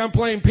 2nd like I'm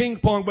playing ping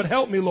pong, but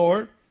help me,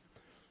 Lord.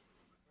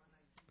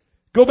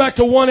 Go back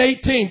to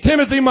 1:18.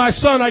 Timothy, my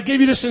son, I give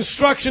you this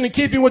instruction in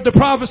keeping with the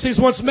prophecies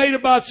once made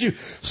about you,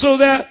 so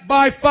that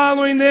by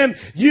following them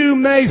you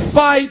may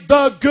fight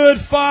the good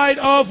fight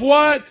of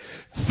what?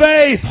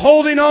 Faith.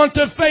 Holding on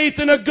to faith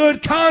in a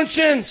good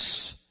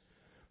conscience.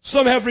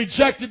 Some have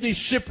rejected these,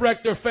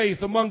 shipwrecked their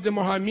faith. Among them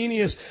are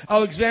Hymenaeus,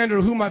 Alexander,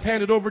 whom I've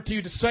handed over to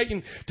you to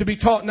Satan to be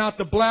taught not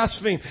to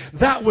blaspheme.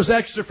 That was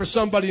extra for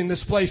somebody in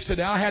this place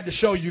today. I had to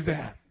show you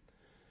that.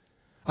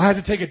 I had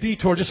to take a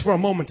detour just for a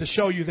moment to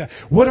show you that.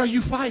 What are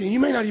you fighting? You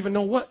may not even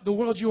know what the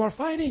world you are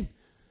fighting.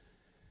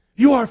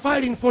 You are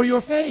fighting for your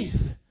faith.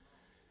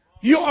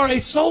 You are a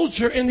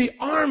soldier in the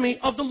army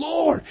of the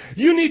Lord.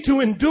 You need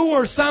to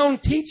endure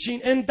sound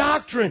teaching and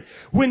doctrine.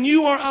 When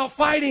you are out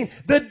fighting,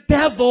 the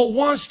devil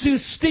wants to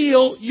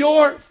steal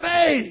your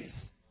faith.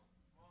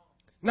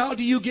 Now,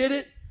 do you get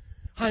it?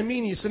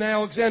 Hymenaeus and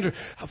Alexander,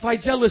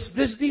 Phygellus,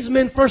 these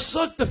men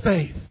forsook the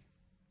faith.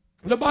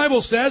 The Bible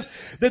says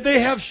that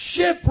they have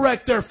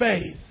shipwrecked their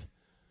faith.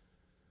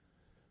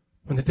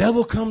 When the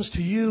devil comes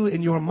to you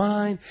in your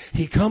mind,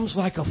 he comes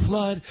like a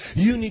flood.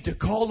 You need to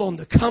call on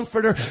the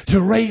Comforter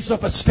to raise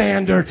up a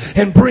standard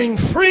and bring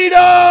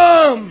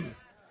freedom.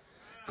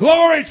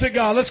 Glory to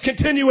God. Let's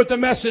continue with the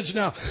message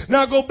now.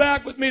 Now go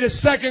back with me to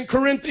 2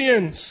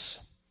 Corinthians.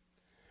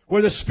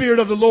 Where the Spirit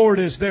of the Lord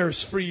is,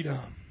 there's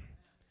freedom.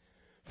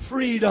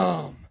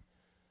 Freedom.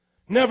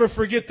 Never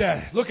forget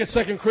that. Look at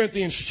 2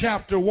 Corinthians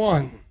chapter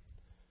 1.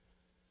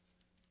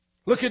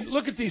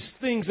 Look at these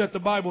things that the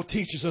Bible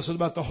teaches us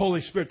about the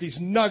Holy Spirit, these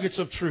nuggets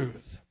of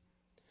truth.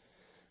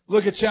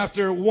 Look at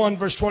chapter 1,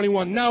 verse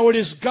 21. Now it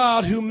is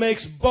God who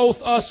makes both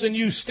us and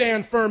you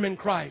stand firm in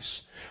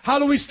Christ. How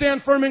do we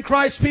stand firm in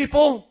Christ,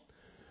 people?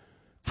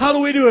 How do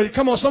we do it?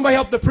 Come on, somebody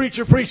help the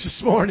preacher preach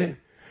this morning.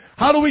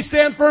 How do we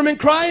stand firm in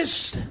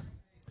Christ?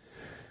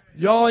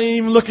 Y'all ain't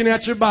even looking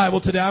at your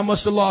Bible today. I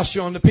must have lost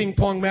you on the ping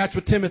pong match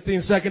with Timothy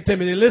and 2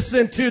 Timothy.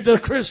 Listen to the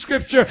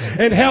scripture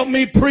and help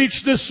me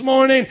preach this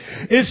morning.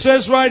 It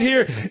says right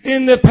here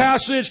in the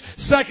passage,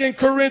 2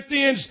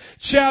 Corinthians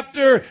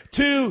chapter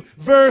 1,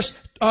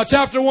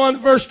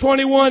 verse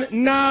 21.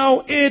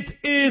 Now it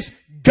is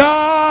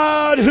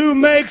God who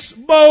makes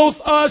both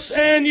us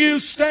and you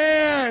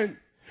stand.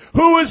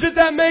 Who is it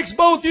that makes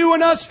both you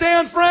and us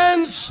stand,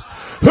 friends?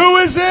 Who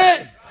is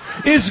it?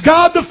 Is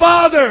God the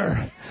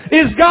Father?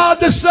 Is God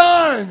the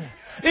Son?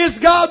 Is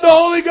God the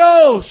Holy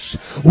Ghost?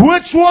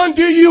 Which one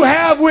do you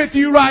have with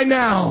you right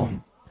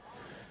now?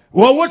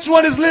 Well, which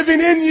one is living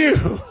in you?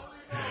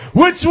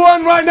 Which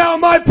one right now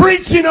am I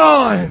preaching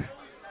on?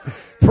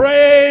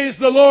 Praise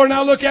the Lord.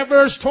 Now look at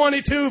verse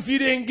 22 if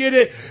you didn't get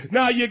it.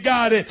 Now you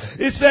got it.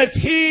 It says,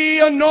 He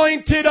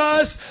anointed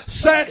us,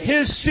 set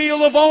His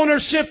seal of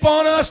ownership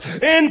on us,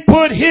 and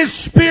put His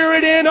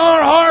Spirit in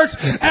our hearts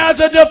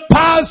as a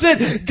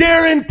deposit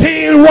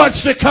guaranteeing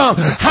what's to come.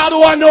 How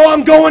do I know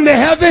I'm going to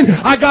heaven?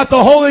 I got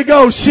the Holy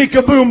Ghost,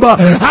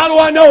 shikaboomba. How do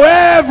I know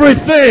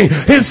everything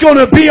is going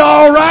to be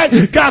alright?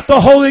 Got the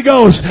Holy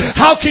Ghost.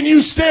 How can you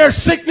stare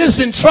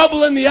sickness and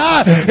trouble in the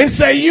eye and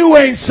say, you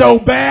ain't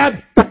so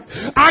bad?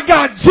 I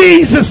got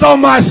Jesus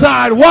on my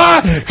side.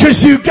 Why?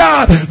 Because you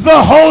got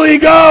the Holy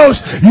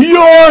Ghost,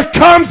 your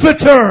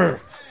comforter.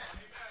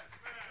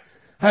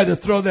 I had to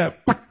throw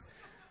that.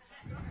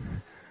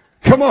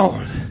 Come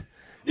on.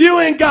 You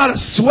ain't got to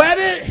sweat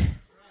it.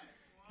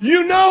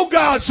 You know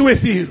God's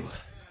with you.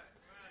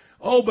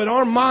 Oh, but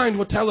our mind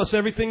will tell us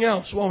everything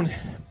else, won't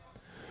it?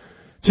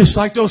 Just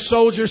like those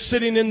soldiers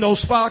sitting in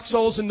those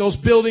foxholes in those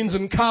buildings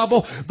in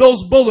Kabul,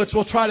 those bullets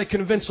will try to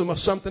convince them of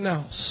something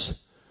else.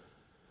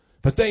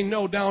 But they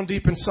know down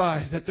deep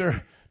inside that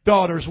their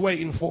daughter's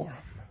waiting for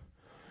them.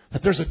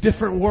 That there's a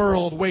different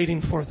world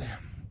waiting for them.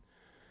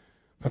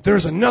 That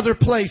there's another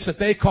place that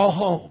they call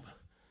home.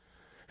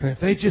 And if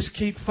they just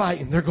keep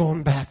fighting, they're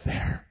going back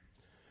there.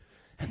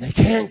 And they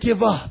can't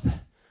give up.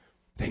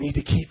 They need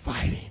to keep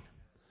fighting.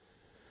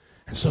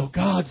 And so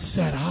God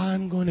said,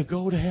 I'm going to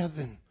go to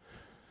heaven.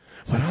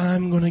 But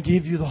I'm going to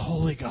give you the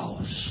Holy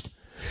Ghost.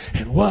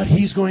 And what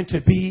He's going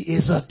to be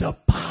is a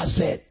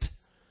deposit.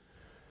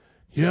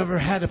 You ever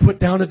had to put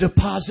down a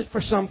deposit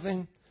for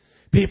something?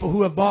 People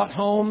who have bought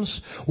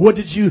homes, what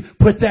did you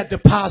put that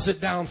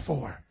deposit down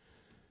for?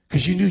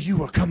 Because you knew you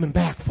were coming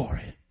back for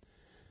it.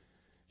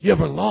 You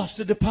ever lost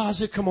a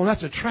deposit? Come on,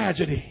 that's a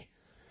tragedy.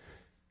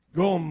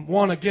 Go and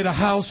want to get a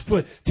house,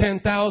 put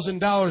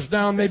 $10,000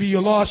 down. Maybe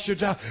you lost your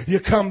job. You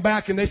come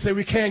back and they say,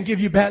 we can't give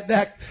you back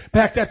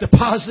that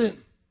deposit.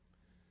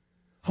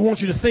 I want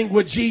you to think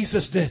what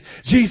Jesus did.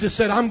 Jesus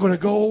said, I'm going to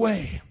go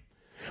away.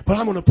 But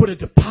I'm going to put a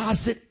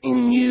deposit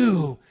in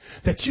you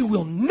that you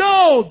will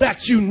know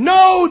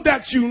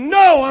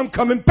I'm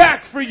coming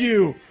back for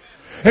you.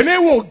 And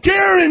it will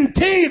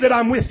guarantee that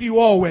I'm with you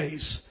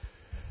always.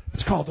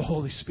 It's called the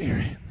Holy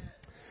Spirit.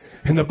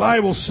 And the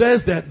Bible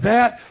says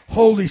that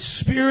Holy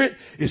Spirit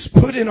is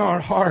put in our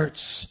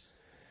hearts.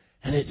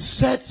 And it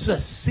sets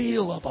a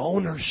seal of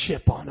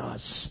ownership on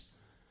us.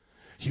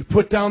 You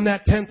put down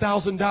that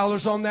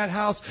 $10,000 on that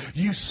house.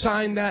 You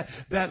sign that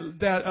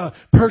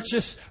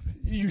purchase.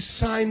 You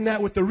sign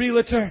that with the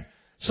realtor.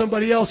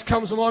 Somebody else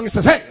comes along and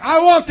says, hey, I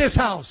want this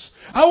house.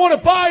 I want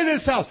to buy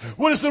this house.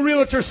 What does the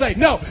realtor say?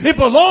 No, it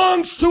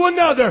belongs to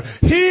another.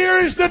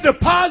 Here's the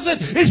deposit.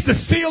 It's the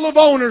seal of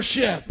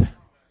ownership.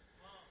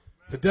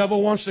 The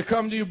devil wants to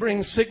come to you,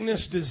 bring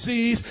sickness,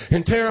 disease,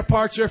 and tear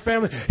apart your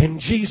family.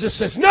 And Jesus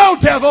says, no,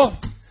 devil.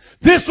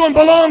 This one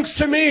belongs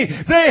to me.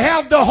 They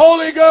have the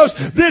Holy Ghost.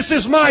 This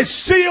is my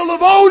seal of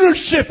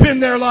ownership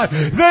in their life.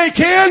 They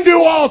can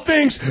do all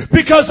things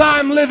because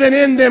I'm living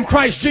in them.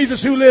 Christ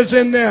Jesus who lives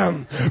in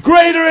them.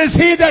 Greater is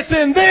He that's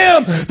in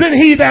them than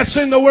he that's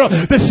in the world.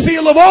 The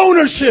seal of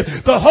ownership,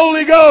 the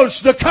Holy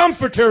Ghost, the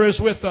Comforter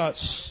is with us.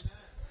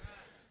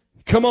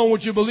 Come on,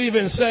 would you believe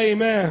it and say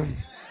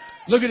amen?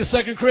 Look at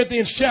the 2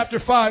 Corinthians chapter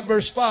 5,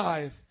 verse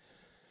 5.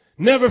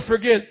 Never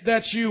forget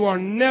that you are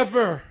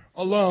never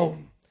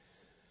alone.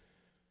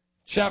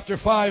 Chapter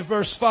 5,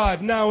 verse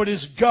 5. Now it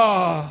is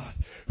God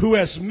who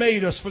has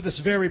made us for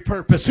this very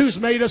purpose. Who's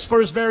made us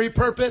for His very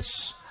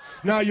purpose?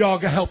 Now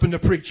y'all got helping the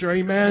preacher.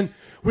 Amen.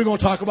 We're going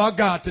to talk about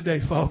God today,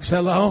 folks.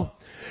 Hello.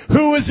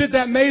 Who is it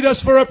that made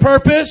us for a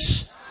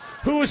purpose?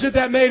 Who is it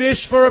that made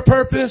Ish for a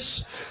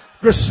purpose?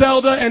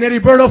 Griselda and Eddie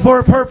Berto for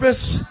a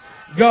purpose?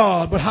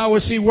 God. But how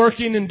is He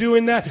working and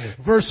doing that?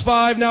 Verse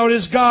 5, now it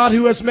is God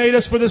who has made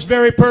us for this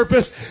very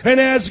purpose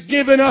and has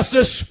given us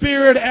the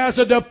Spirit as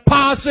a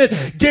deposit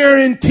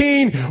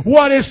guaranteeing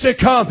what is to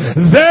come.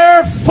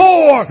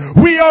 Therefore,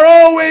 we are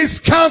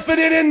always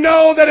confident and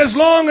know that as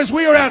long as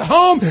we are at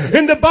home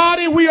in the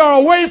body, we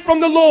are away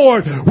from the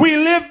Lord. We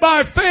live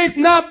by faith,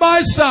 not by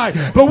sight.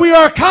 But we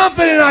are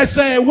confident, I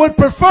say, and would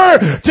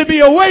prefer to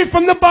be away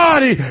from the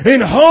body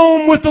and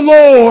home with the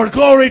Lord.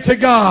 Glory to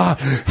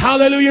God.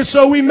 Hallelujah.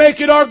 So we make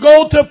it our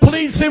goal to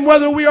please Him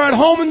whether we are at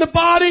home in the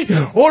body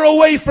or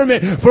away from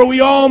it. For we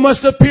all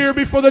must appear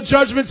before the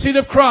judgment seat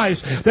of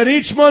Christ, that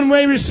each one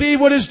may receive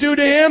what is due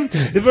to him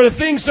for the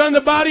things done in the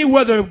body,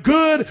 whether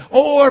good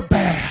or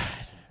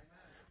bad.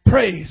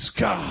 Praise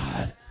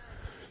God.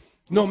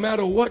 No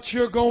matter what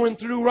you're going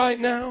through right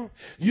now,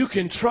 you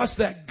can trust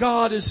that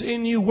God is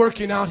in you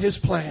working out His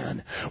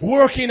plan.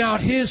 Working out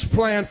His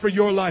plan for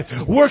your life.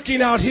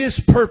 Working out His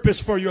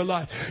purpose for your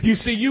life. You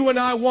see, you and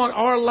I want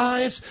our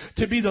lives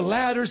to be the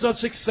ladders of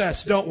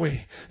success, don't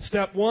we?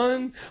 Step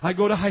 1, I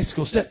go to high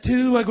school. Step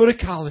 2, I go to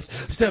college.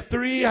 Step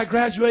 3, I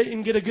graduate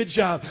and get a good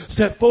job.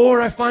 Step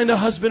 4, I find a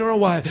husband or a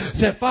wife.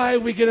 Step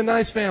 5, we get a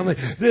nice family.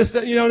 This,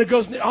 that, and it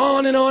goes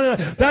on and on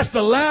and on. That's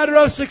the ladder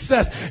of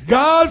success.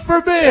 God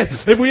forbid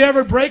if we ever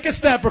ever break a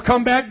step or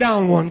come back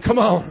down one? Come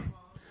on.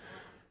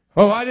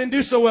 Oh, I didn't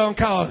do so well in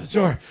college,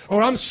 or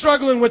I'm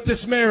struggling with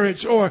this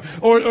marriage, or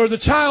the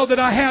child that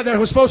I had that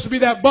was supposed to be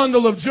that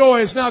bundle of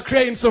joy is now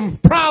creating some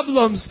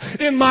problems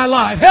in my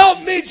life.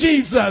 Help me,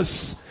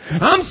 Jesus.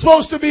 I'm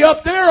supposed to be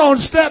up there on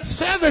step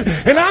 7,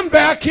 and I'm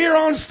back here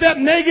on step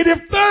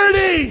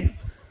 -30.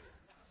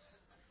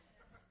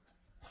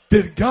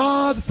 Did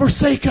God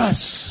forsake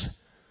us?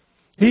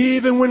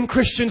 Even when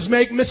Christians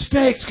make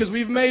mistakes, because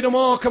we've made them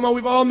all. Come on,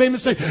 we've all made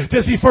mistakes.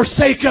 Does He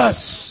forsake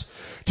us?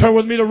 Turn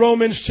with me to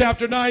Romans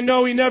chapter 9.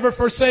 No, He never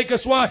forsake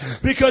us. Why?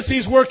 Because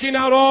He's working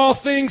out all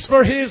things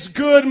for His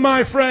good,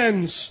 my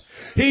friends.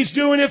 He's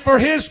doing it for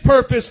His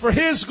purpose, for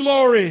His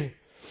glory.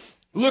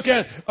 Look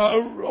at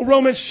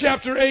Romans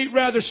chapter 8,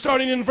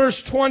 starting in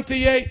verse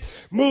 28,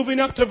 moving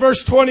up to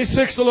verse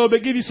 26 a little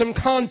bit, give you some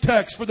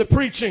context for the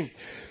preaching.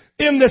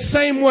 In the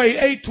same way,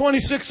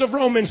 8:26 of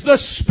Romans, the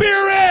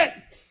Spirit,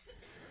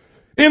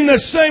 in the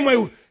same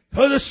way,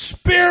 the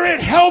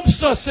Spirit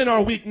helps us in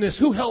our weakness.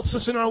 Who helps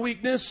us in our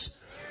weakness?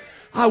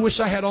 I wish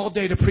I had all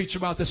day to preach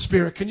about the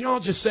Spirit. Can you all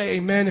just say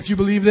amen if you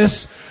believe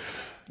this?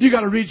 You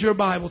got to read your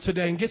Bible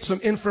today and get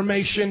some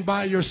information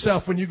by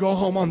yourself when you go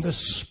home on the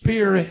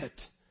Spirit.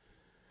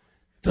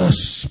 The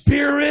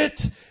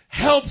Spirit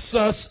helps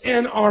us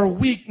in our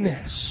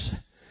weakness.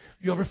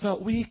 You ever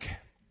felt weak?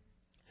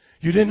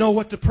 You didn't know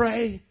what to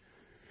pray?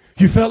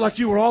 You felt like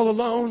you were all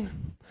alone?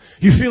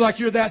 You feel like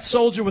you're that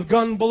soldier with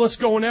gun bullets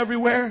going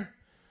everywhere?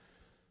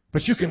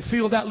 But you can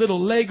feel that little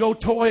Lego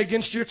toy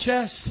against your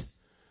chest?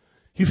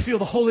 You feel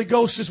the Holy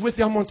Ghost is with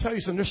you? I'm going to tell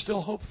you something. There's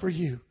still hope for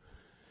you.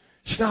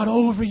 It's not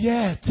over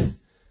yet.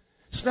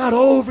 It's not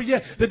over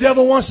yet. The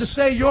devil wants to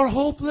say, you're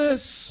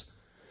hopeless.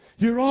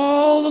 You're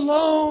all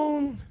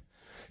alone.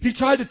 He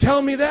tried to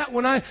tell me that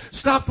when I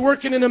stopped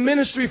working in a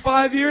ministry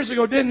 5 years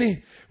ago, didn't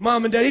he?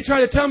 Mom and Dad, he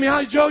tried to tell me,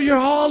 Joe, you're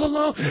all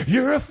alone.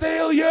 You're a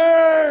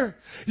failure.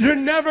 You're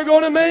never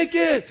going to make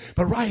it.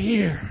 But right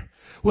here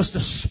was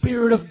the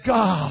Spirit of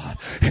God.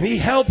 And He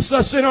helps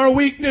us in our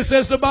weakness,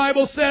 as the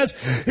Bible says.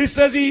 It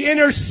says He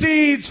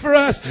intercedes for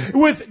us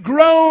with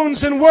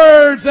groans and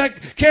words that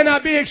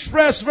cannot be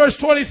expressed. Verse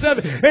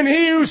 27. And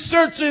He who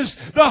searches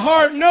the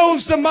heart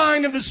knows the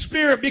mind of the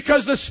Spirit,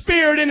 because the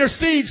Spirit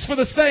intercedes for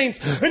the saints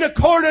in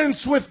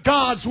accordance with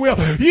God's will.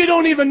 You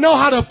don't even know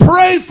how to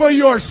pray for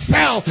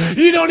yourself.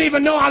 You don't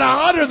even know how to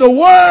utter the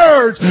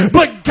words.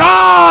 But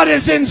God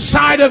is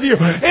inside of you,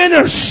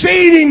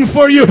 interceding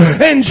for you.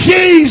 And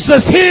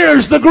Jesus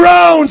hears the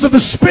groans of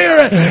the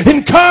Spirit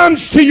and comes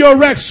to your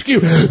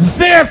rescue.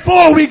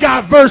 Therefore, we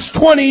got verse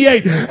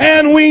 28.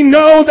 And we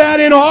know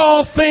that in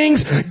all things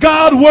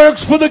God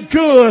works for the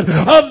good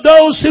of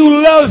those who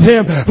love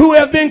Him, who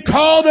have been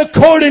called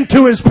according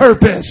to His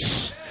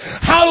purpose.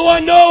 How do I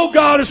know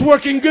God is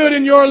working good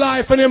in your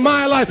life and in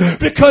my life?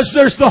 Because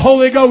there's the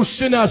Holy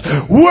Ghost in us,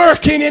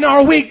 working in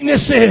our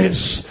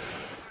weaknesses.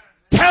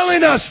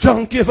 Telling us,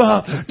 don't give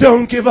up,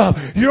 don't give up.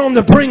 You're on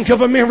the brink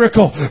of a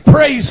miracle.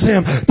 Praise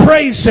Him,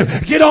 praise Him.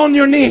 Get on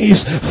your knees,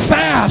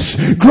 fast,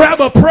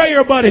 grab a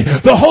prayer buddy.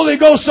 The Holy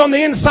Ghost on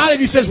the inside of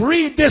you says,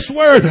 read this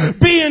word,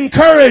 be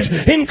encouraged,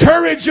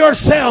 encourage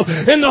yourself.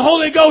 And the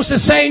Holy Ghost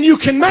is saying,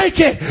 you can make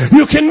it,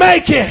 you can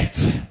make it.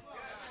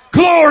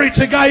 Glory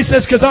to God, He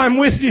says, because I'm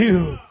with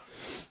you.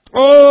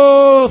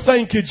 Oh,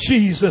 thank you,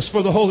 Jesus,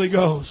 for the Holy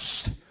Ghost.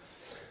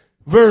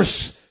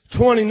 Verse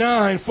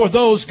 29, for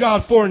those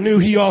God foreknew,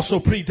 He also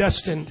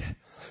predestined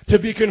to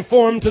be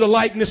conformed to the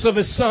likeness of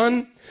His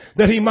Son,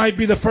 that He might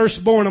be the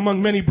firstborn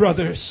among many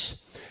brothers.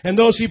 And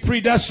those He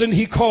predestined,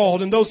 He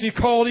called. And those He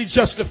called, He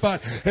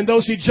justified. And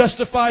those He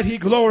justified, He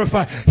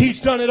glorified.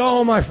 He's done it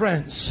all, my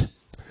friends.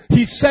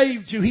 He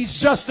saved you. He's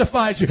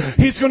justified you.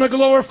 He's going to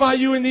glorify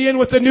you in the end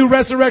with a new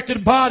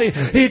resurrected body.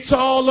 It's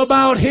all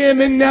about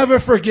Him, and never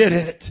forget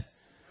it.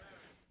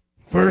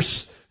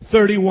 Verse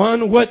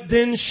 31, what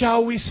then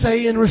shall we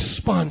say in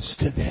response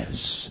to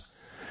this?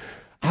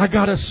 I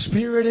got a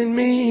Spirit in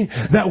me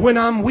that when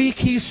I'm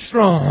weak, He's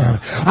strong.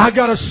 I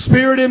got a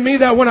Spirit in me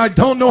that when I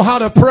don't know how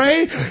to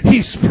pray,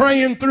 He's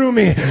praying through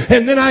me.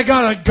 And then I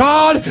got a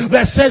God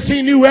that says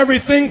He knew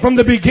everything from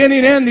the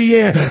beginning and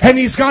the end. And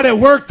He's got it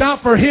worked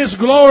out for His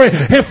glory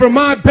and for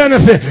my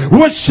benefit.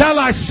 What shall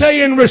I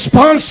say in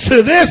response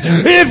to this?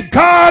 If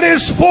God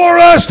is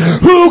for us,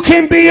 who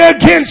can be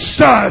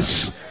against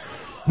us?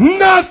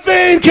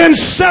 Nothing can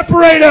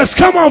separate us,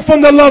 come on,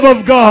 from the love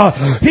of God.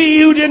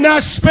 He who did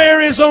not spare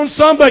His own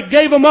Son, but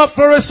gave Him up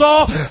for us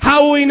all,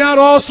 how will He not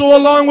also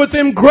along with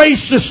Him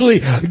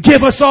graciously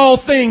give us all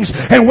things?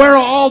 And where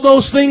are all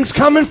those things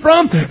coming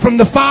from? From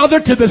the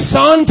Father to the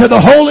Son to the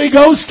Holy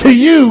Ghost to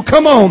you.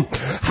 Come on.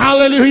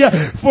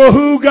 Hallelujah. For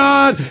who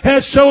God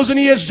has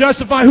chosen, He has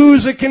justified. Who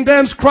is it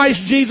condemns?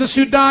 Christ Jesus,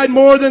 who died.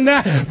 More than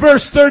that.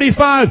 Verse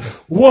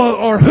 35.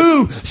 Or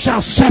who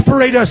shall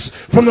separate us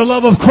from the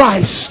love of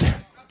Christ?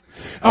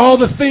 All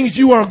the things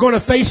you are going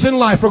to face in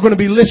life are going to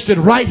be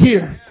listed right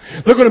here.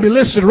 They're going to be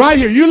listed right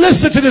here. You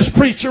listen to this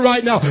preacher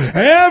right now.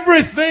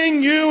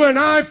 Everything you and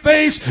I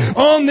face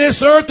on this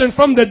earth and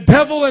from the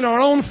devil and our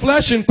own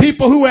flesh and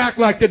people who act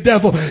like the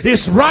devil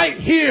is right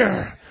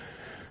here.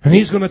 And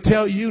He's going to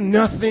tell you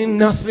nothing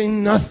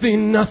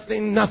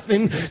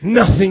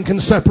can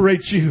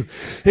separate you.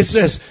 It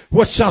says,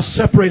 what shall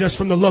separate us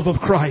from the love of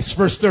Christ?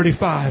 Verse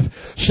 35.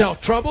 Shall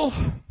trouble,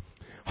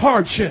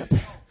 hardship,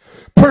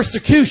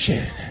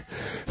 persecution,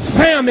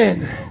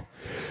 famine,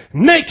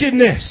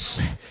 nakedness,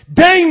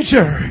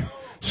 danger,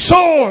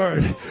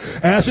 sword.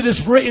 As it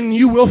is written,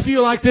 you will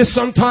feel like this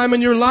sometime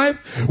in your life.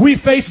 We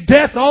face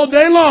death all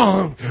day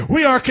long.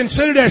 We are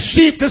considered as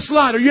sheep to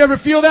slaughter. You ever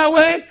feel that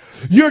way?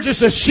 You're just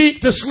a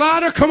sheep to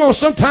slaughter? Come on,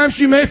 sometimes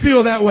you may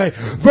feel that way.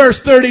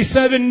 Verse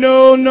 37,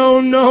 no.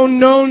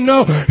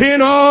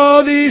 In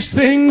all these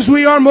things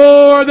we are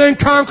more than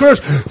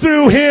conquerors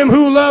through Him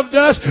who loved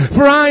us.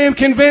 For I am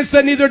convinced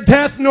that neither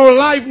death, nor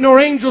life, nor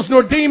angels,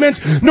 nor demons,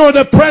 nor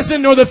the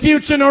present, nor the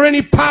future, nor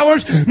any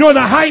powers, nor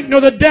the height,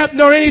 nor the depth,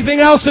 nor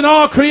anything else in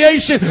all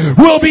creation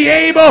will be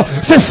able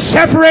to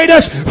separate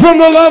us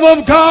from the love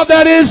of God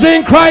that is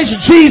in Christ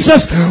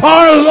Jesus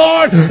our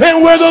Lord.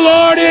 And where the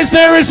Lord is,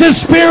 there is His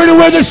Spirit.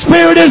 Where the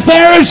Spirit is,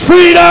 there is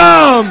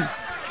freedom.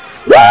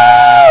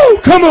 Woo!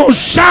 Come on,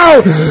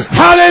 shout.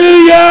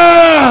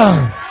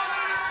 Hallelujah.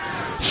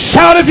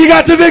 Shout if you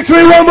got the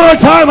victory one more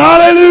time.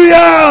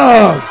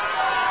 Hallelujah.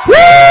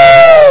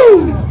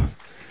 Woo!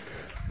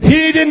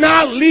 He did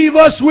not leave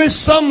us with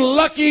some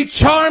lucky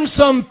charm,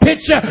 some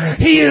picture.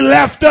 He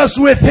left us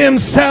with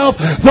Himself,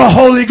 the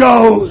Holy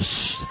Ghost.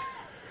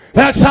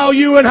 That's how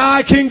you and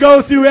I can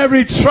go through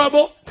every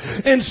trouble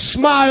and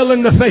smile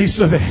in the face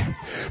of it.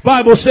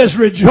 Bible says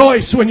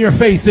rejoice when your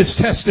faith is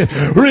tested.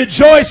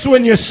 Rejoice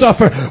when you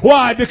suffer.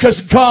 Why?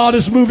 Because God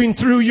is moving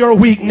through your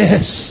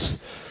weakness.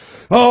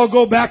 Oh,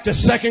 go back to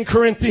 2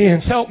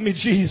 Corinthians. Help me,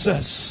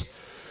 Jesus.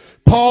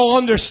 Paul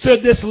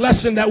understood this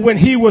lesson that when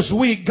he was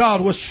weak,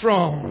 God was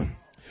strong.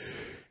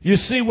 You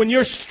see, when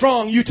you're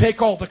strong, you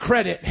take all the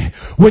credit.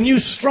 When you're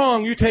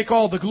strong, you take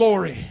all the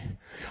glory.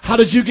 How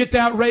did you get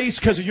that raise?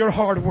 Because of your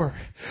hard work.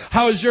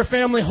 How is your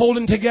family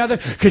holding together?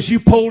 Because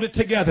you pulled it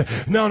together.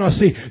 No,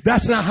 see,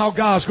 that's not how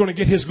God's going to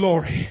get His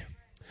glory.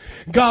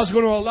 God's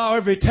going to allow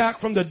every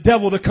attack from the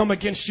devil to come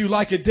against you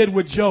like it did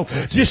with Job,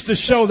 just to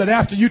show that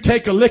after you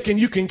take a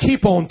licking, you can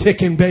keep on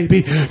ticking,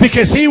 baby.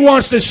 Because He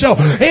wants to show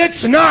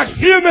it's not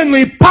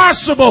humanly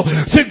possible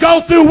to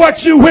go through what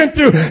you went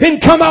through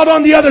and come out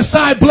on the other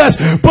side blessed.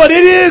 But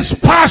it is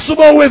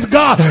possible with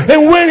God.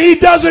 And when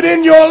He does it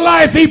in your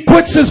life, He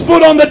puts His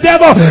foot on the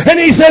devil and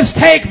He says,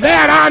 take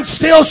that, I'm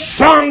still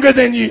stronger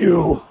than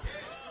you.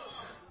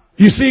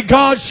 You see,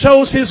 God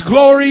shows His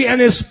glory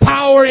and His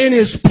power in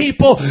His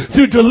people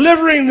through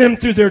delivering them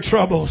through their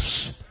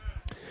troubles.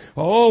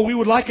 Oh, we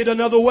would like it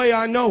another way,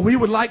 I know. We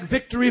would like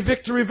victory.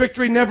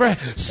 Never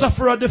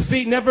suffer a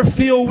defeat. Never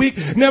feel weak.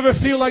 Never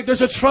feel like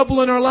there's a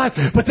trouble in our life.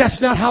 But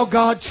that's not how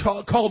God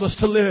called us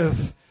to live.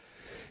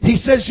 He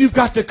says you've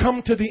got to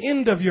come to the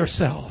end of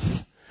yourself.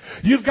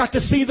 You've got to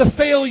see the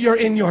failure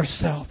in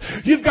yourself.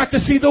 You've got to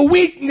see the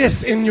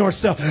weakness in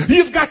yourself.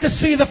 You've got to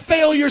see the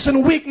failures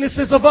and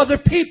weaknesses of other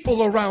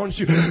people around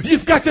you.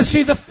 You've got to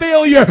see the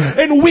failure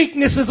and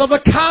weaknesses of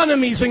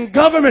economies and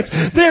governments.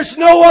 There's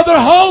no other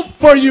hope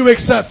for you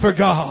except for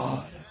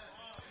God.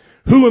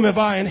 Who am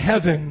I in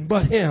heaven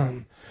but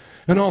Him?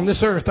 And on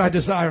this earth I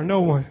desire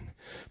no one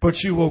but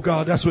you, O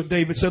God. That's what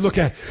David said. Look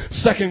at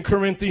 2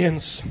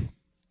 Corinthians.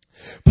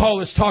 Paul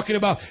is talking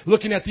about,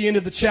 looking at the end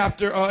of the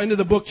chapter, end of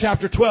the book,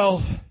 chapter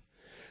 12.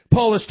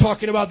 Paul is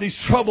talking about these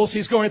troubles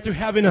he's going through,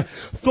 having a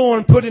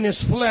thorn put in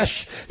his flesh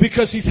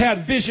because he's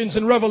had visions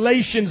and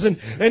revelations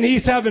and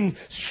he's having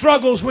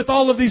struggles with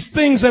all of these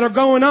things that are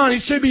going on. He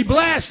should be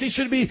blessed. He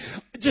should be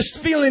just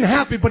feeling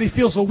happy, but he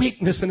feels a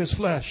weakness in his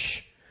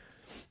flesh.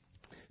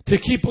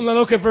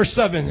 Look at verse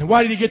 7.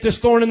 Why did he get this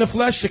thorn in the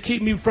flesh? To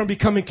keep me from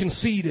becoming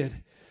conceited.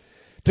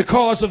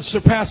 Because of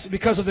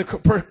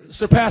the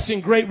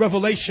surpassing great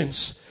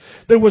revelations,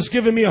 there was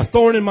given me a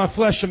thorn in my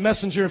flesh, a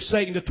messenger of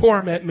Satan to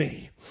torment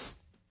me.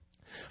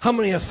 How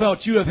many have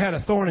felt you have had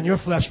a thorn in your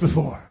flesh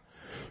before?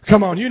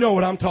 Come on, you know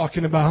what I'm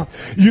talking about.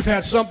 You've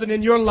had something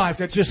in your life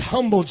that just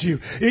humbled you.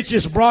 It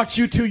just brought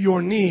you to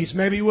your knees.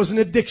 Maybe it was an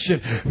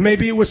addiction.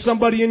 Maybe it was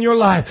somebody in your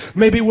life.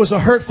 Maybe it was a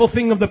hurtful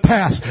thing of the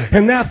past.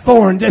 And that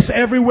thorn, just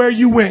everywhere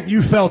you went,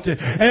 you felt it.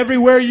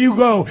 Everywhere you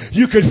go,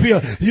 you could feel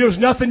it. There was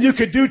nothing you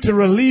could do to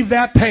relieve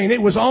that pain.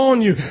 It was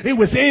on you. It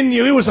was in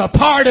you. It was a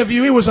part of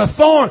you. It was a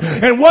thorn.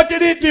 And what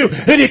did it do?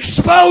 It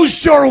exposed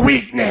your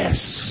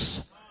weakness.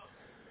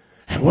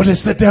 And what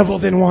does the devil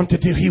then want to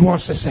do? He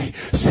wants to say,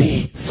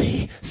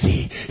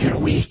 see,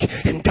 you're weak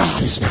and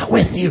God is not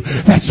with you.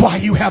 That's why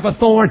you have a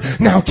thorn.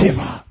 Now give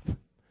up.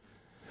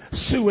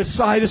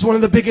 Suicide is one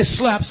of the biggest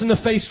slaps in the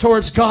face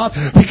towards God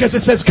because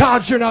it says,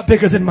 God, you're not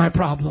bigger than my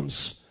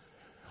problems.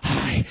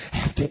 I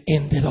have to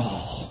end it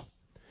all.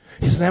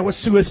 Isn't that what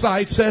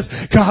suicide says?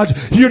 God,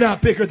 you're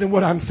not bigger than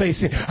what I'm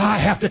facing.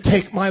 I have to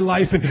take my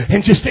life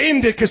and just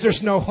end it because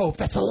there's no hope.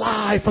 That's a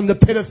lie from the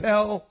pit of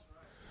hell.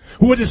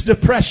 What is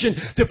depression?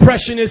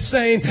 Depression is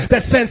saying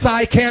that since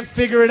I can't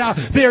figure it out,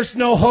 there's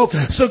no hope.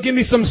 So give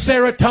me some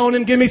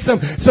serotonin, give me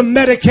some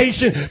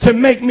medication to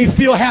make me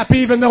feel happy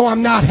even though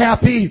I'm not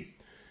happy.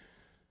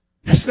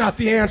 That's not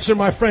the answer,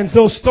 my friends.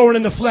 Those thorns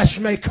in the flesh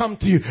may come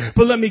to you,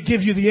 but let me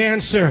give you the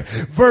answer.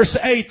 Verse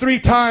 8,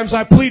 3 times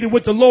I pleaded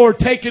with the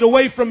Lord, take it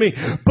away from me.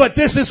 But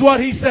this is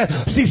what he said.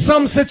 See,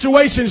 some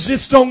situations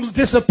just don't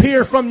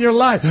disappear from your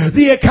life.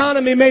 The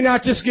economy may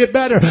not just get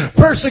better.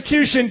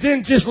 Persecution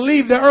didn't just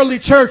leave the early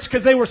church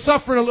because they were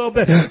suffering a little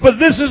bit.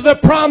 But this is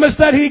the promise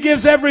that he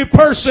gives every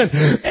person.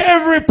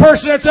 Every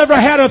person that's ever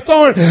had a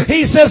thorn.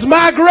 He says,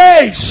 my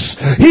grace.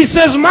 He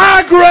says,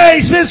 my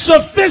grace is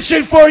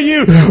sufficient for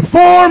you.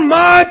 For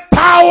my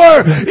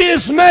power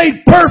is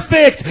made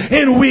perfect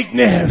in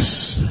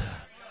weakness.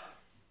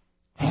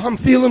 Oh, I'm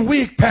feeling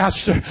weak,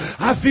 Pastor.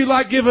 I feel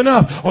like giving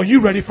up. Are you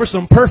ready for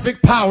some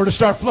perfect power to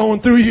start flowing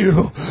through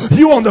you?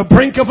 You on the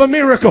brink of a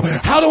miracle.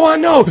 How do I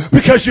know?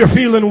 Because you're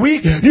feeling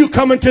weak. You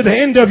coming to the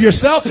end of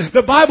yourself.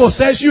 The Bible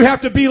says you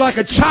have to be like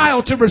a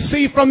child to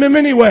receive from Him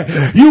anyway.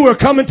 You are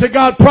coming to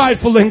God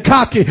prideful and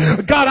cocky.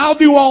 God, I'll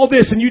do all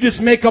this, and you just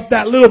make up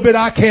that little bit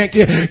I can't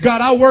get. God,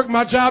 I'll work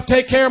my job,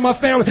 take care of my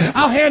family.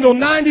 I'll handle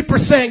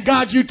 90%.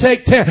 God, you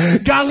take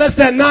 10. God lets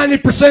that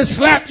 90%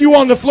 slap you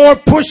on the floor,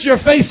 push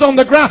your face on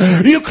the ground.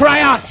 You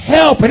cry out,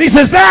 help. And He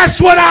says, that's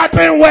what I've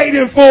been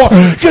waiting for.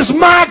 Because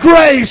my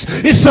grace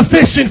is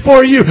sufficient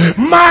for you.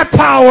 My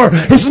power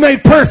is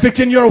made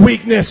perfect in your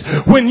weakness.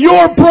 When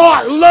you're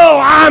brought low,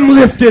 I'm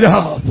lifted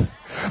up.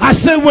 I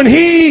said when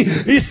He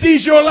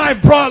sees your life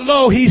brought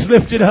low, He's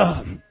lifted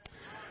up.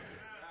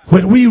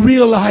 When we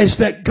realize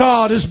that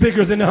God is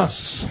bigger than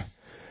us,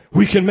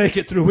 we can make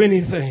it through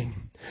anything.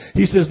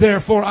 He says,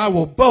 therefore I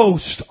will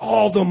boast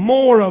all the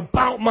more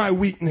about my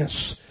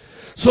weakness,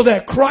 so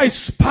that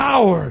Christ's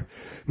power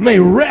may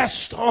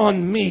rest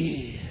on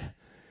me.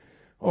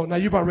 Oh, now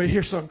you're about ready to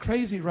hear something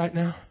crazy right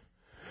now.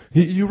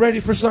 You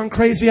ready for something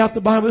crazy out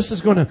the Bible? This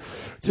is going to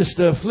just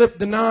flip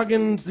the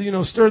noggin,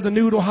 stir the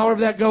noodle,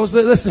 however that goes.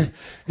 Listen,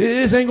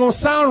 this ain't going to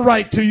sound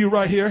right to you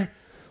right here.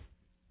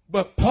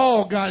 But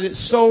Paul got it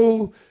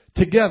so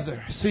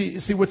together. See,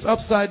 what's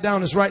upside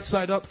down is right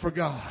side up for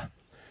God.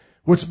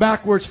 What's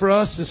backwards for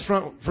us is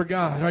front for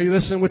God. Are you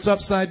listening? What's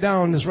upside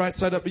down is right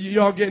side up. You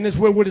all getting this?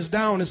 What is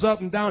down is up,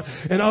 and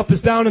up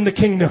is down in the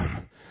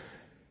kingdom.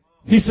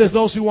 He says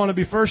those who want to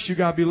be first, you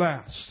got to be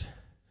last.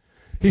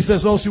 He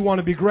says those who want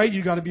to be great,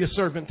 you got to be a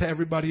servant to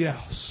everybody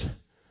else.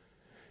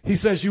 He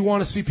says you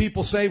want to see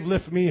people saved,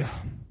 lift me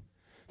up.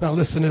 Now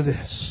listen to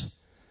this.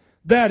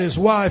 That is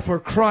why for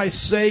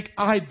Christ's sake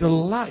I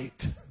delight.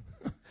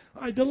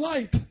 I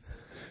delight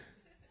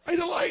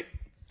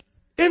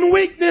in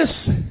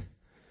weakness,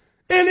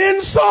 in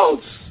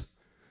insults,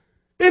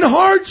 in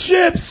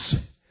hardships,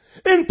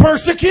 in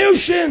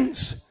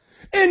persecutions,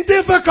 in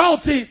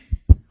difficulties.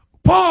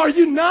 Paul, are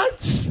you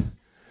nuts?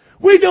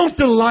 We don't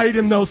delight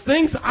in those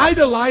things. I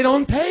delight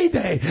on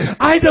payday.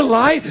 I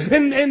delight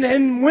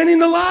in winning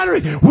the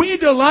lottery. We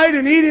delight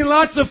in eating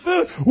lots of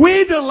food.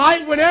 We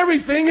delight when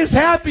everything is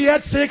happy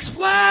at Six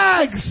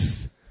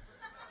Flags.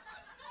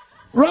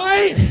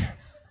 Right?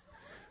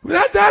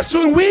 That's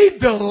when we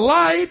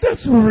delight.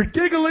 That's when we're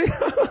giggling.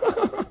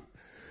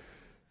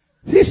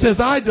 He says,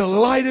 I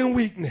delight in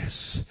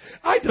weakness.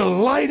 I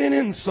delight in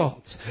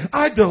insults.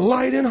 I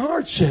delight in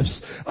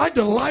hardships. I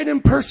delight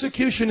in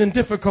persecution and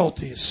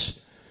difficulties.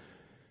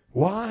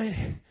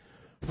 Why?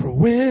 For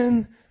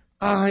when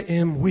I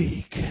am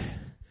weak,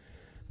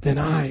 then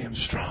I am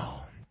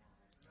strong.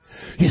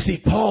 You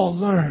see, Paul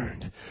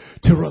learned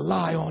to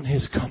rely on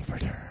his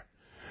comforter.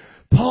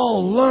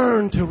 Paul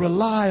learned to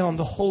rely on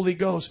the Holy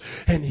Ghost.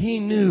 And he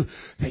knew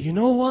that, you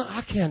know what?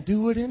 I can't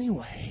do it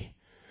anyway.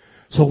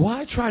 So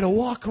why try to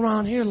walk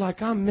around here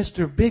like I'm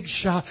Mr. Big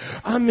Shot?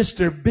 I'm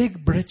Mr.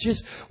 Big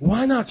Britches.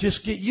 Why not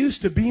just get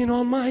used to being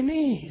on my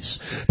knees?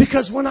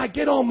 Because when I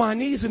get on my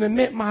knees and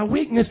admit my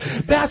weakness,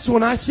 that's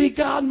when I see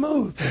God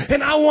move.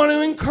 And I want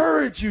to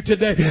encourage you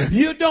today.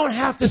 You don't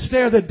have to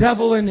stare the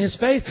devil in his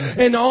face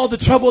and all the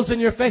troubles in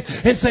your face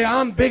and say,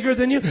 I'm bigger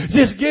than you.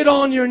 Just get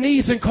on your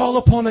knees and call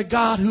upon the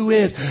God who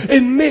is.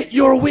 Admit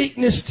your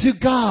weakness to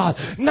God,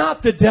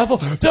 not the devil.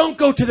 Don't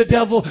go to the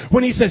devil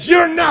when he says,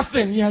 you're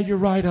nothing. Yeah, you're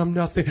right, I'm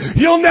nothing.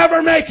 You'll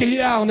never make it.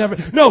 Yeah, I'll never.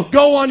 No,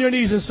 go on your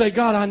knees and say,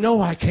 God, I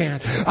know I can't.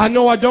 I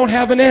know I don't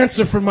have an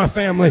answer for my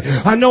family.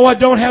 I know I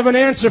don't have an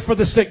answer for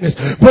the sickness.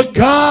 But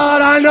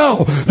God, I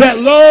know that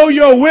lo,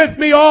 you're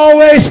with me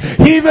always,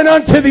 even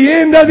unto the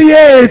end of the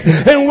age.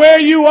 And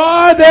where you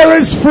are, there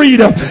is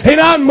freedom.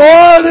 And I'm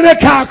more than a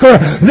conqueror.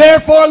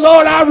 Therefore,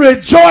 Lord, I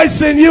rejoice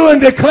in you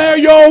and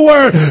declare your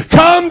word.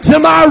 Come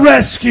to my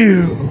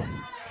rescue.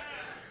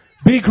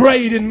 Be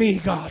great in me,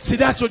 God. See,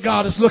 that's what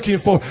God is looking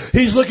for.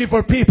 He's looking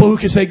for people who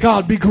can say,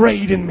 God, be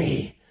great in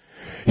me.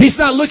 He's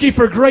not looking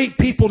for great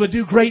people to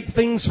do great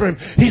things for Him.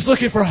 He's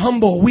looking for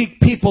humble, weak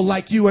people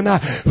like you and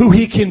I who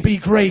He can be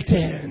great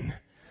in.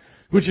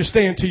 Would you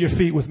stand to your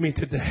feet with me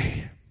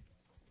today?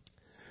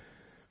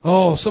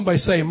 Oh, somebody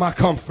say, my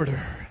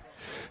comforter.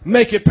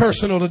 Make it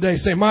personal today.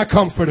 Say, my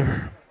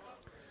comforter.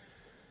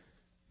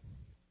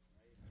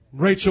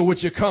 Rachel,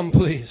 would you come,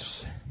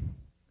 please?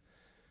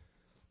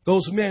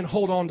 Those men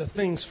hold on to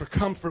things for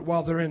comfort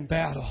while they're in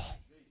battle.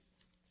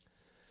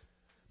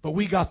 But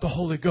we got the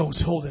Holy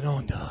Ghost holding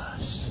on to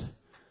us.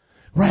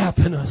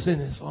 wrapping us in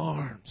His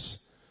arms,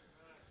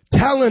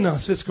 telling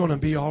us it's going to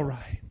be all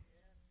right.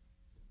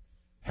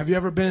 Have you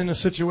ever been in a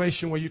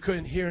situation where you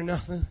couldn't hear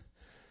nothing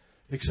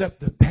except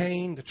the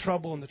pain, the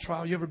trouble, and the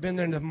trial? You ever been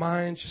there and the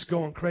mind's just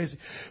going crazy?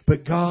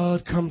 But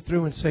God come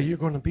through and say, you're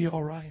going to be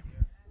all right.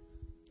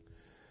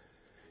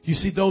 You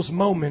see, those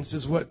moments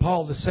is what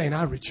Paul is saying,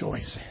 I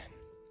rejoice in.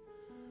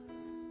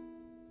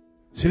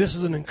 See, this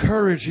is an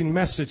encouraging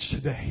message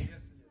today.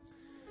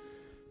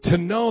 To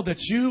know that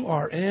you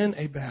are in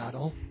a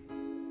battle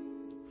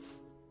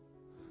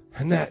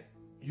and that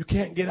you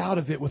can't get out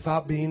of it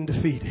without being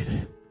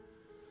defeated.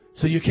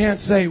 So you can't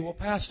say, well,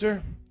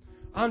 Pastor,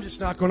 I'm just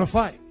not going to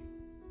fight.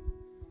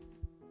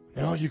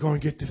 No, you're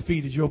going to get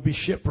defeated. You'll be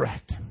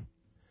shipwrecked.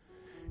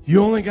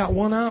 You only got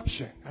one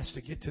option. That's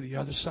to get to the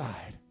other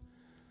side.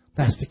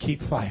 That's to keep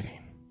fighting.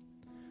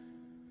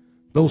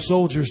 Those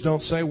soldiers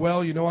don't say,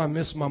 well, you know, I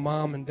miss my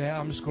mom and dad.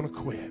 I'm just going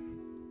to quit.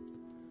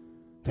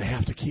 They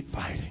have to keep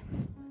fighting.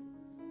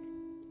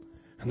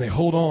 And they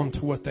hold on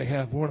to what they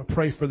have. We want to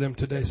pray for them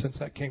today since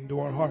that came to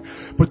our heart.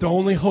 But the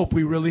only hope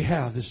we really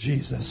have is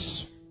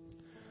Jesus.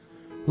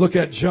 Look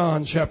at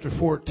John chapter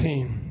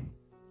 14.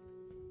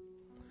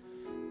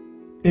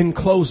 In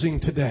closing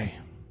today.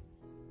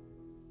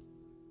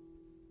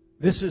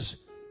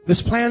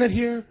 This planet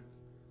here,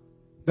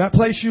 that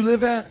place you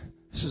live at,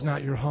 this is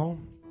not your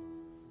home.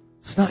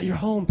 It's not your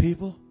home,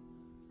 people.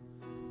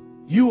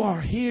 You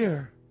are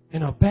here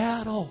in a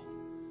battle.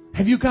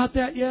 Have you got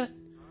that yet?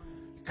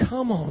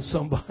 Come on,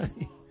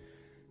 somebody.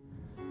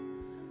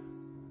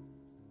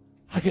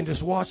 I can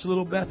just watch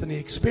little Bethany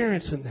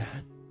experiencing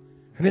that.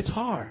 And it's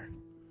hard.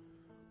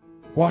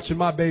 Watching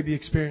my baby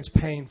experience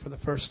pain for the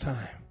first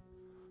time.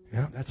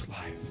 Yeah, that's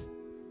life.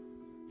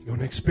 You're going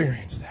to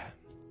experience that.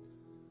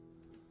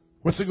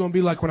 What's it going to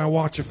be like when I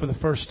watch her for the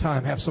first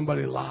time? Have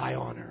somebody lie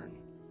on her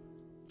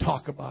and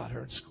talk about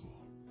her in school.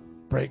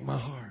 Break my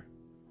heart.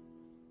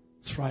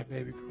 That's right,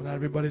 baby. Not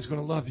everybody's going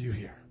to love you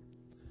here.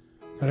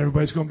 Not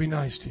everybody's going to be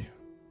nice to you.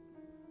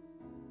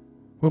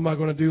 What am I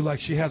going to do? Like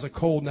she has a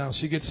cold now.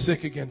 She gets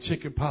sick again,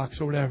 chicken pox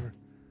or whatever.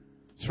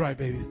 That's right,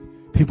 baby.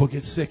 People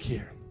get sick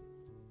here.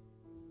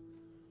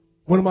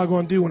 What am I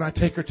going to do when I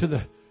take her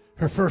to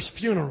her first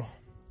funeral?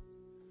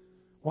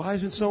 Why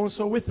isn't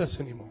so-and-so with us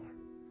anymore?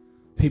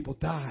 People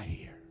die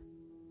here.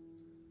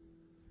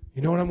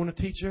 You know what I'm going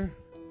to teach her?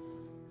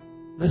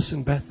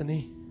 Listen,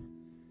 Bethany.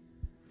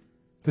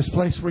 This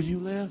place where you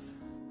live,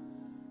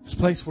 this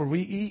place where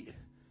we eat,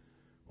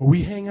 where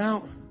we hang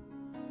out,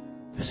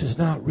 this is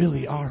not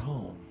really our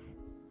home.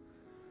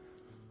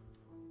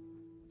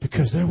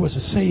 Because there was a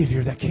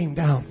Savior that came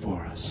down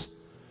for us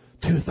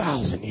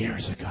 2,000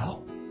 years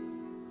ago.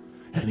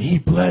 And He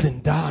bled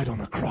and died on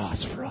a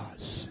cross for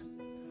us.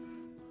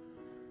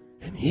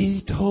 And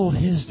He told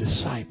His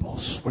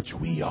disciples, which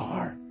we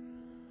are,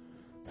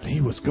 that He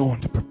was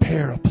going to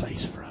prepare a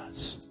place for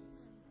us.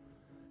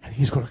 And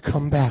He's going to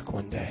come back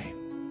one day.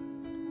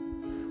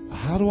 Well,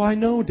 how do I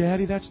know,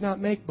 Daddy? That's not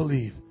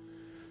make-believe.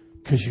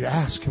 Because you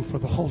ask Him for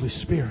the Holy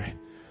Spirit,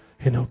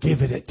 and He'll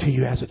give it to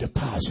you as a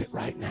deposit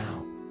right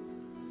now.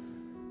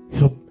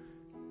 He'll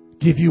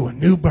give you a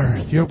new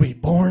birth. You'll be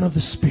born of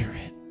the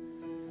Spirit.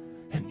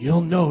 And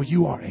you'll know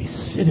you are a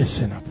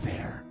citizen up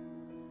there.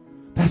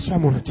 That's what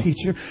I'm going to teach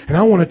you. And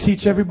I want to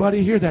teach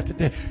everybody here that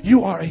today.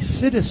 You are a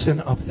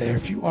citizen up there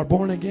if you are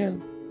born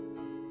again.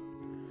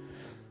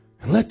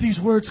 And let these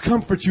words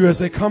comfort you as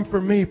they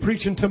comfort me,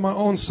 preaching to my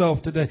own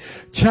self today.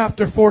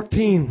 Chapter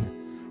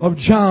 14 of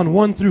John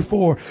 1 through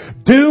 4.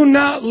 Do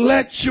not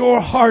let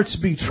your hearts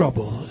be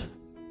troubled.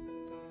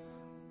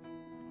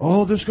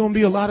 Oh, there's going to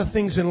be a lot of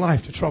things in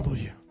life to trouble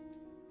you.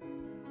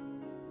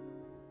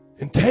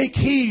 And take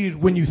heed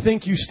when you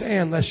think you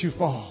stand, lest you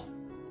fall.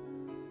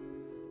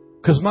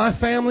 Because my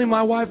family,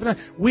 my wife and I,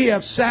 we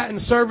have sat in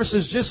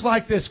services just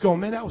like this going,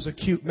 man, that was a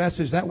cute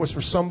message. That was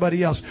for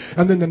somebody else.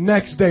 And then the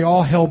next day,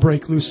 all hell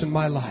break loose in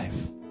my life.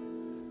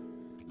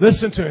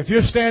 Listen to me. If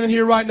you're standing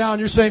here right now and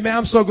you're saying, man,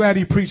 I'm so glad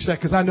he preached that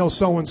because I know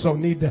so-and-so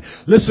need that.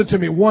 Listen to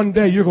me. One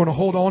day you're going to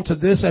hold on to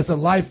this as a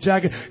life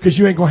jacket because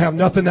you ain't going to have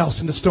nothing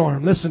else in the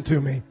storm. Listen to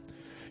me.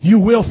 You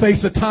will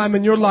face a time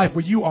in your life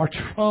where you are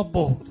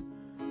troubled.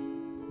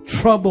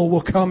 Trouble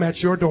will come at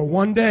your door.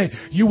 One day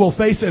you will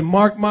face it.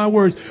 Mark my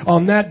words.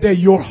 On that day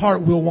your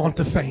heart will want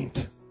to faint.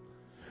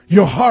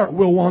 Your heart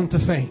will want to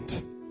faint.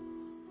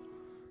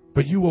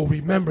 But you will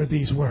remember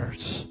these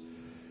words.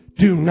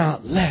 Do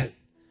not let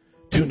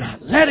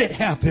it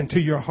happen to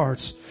your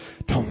hearts.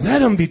 Don't let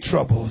them be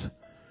troubled.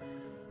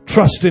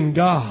 Trust in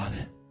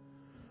God.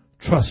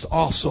 Trust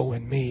also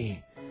in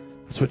me.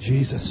 That's what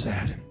Jesus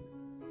said.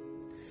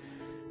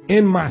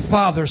 In my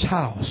Father's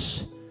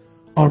house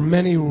are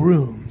many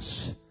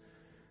rooms.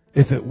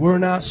 If it were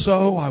not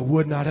so, I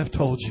would not have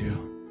told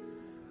you.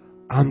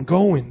 I'm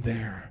going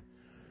there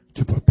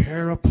to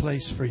prepare a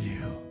place for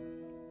you.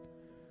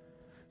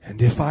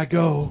 And if I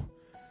go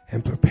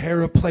and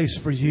prepare a place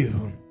for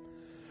you,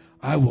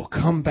 I will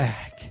come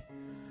back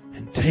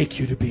and take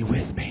you to be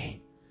with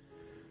me,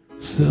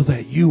 so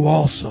that you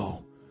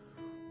also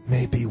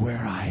may be where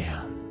I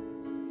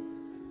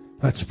am.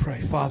 Let's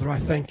pray. Father, I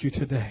thank you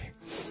today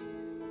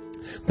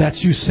that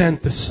you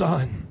sent the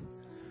Son.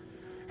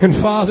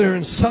 And Father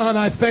and Son,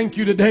 I thank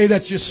you today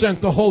that you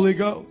sent the Holy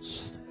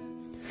Ghost.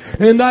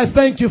 And I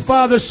thank you,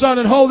 Father, Son,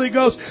 and Holy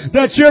Ghost,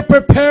 that you're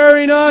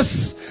preparing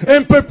us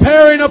and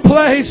preparing a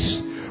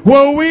place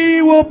where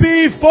we will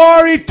be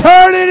for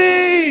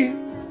eternity.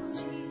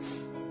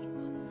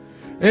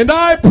 And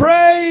I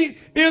pray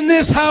in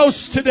this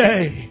house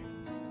today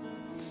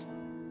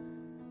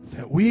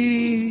that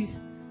we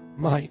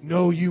might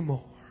know you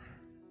more.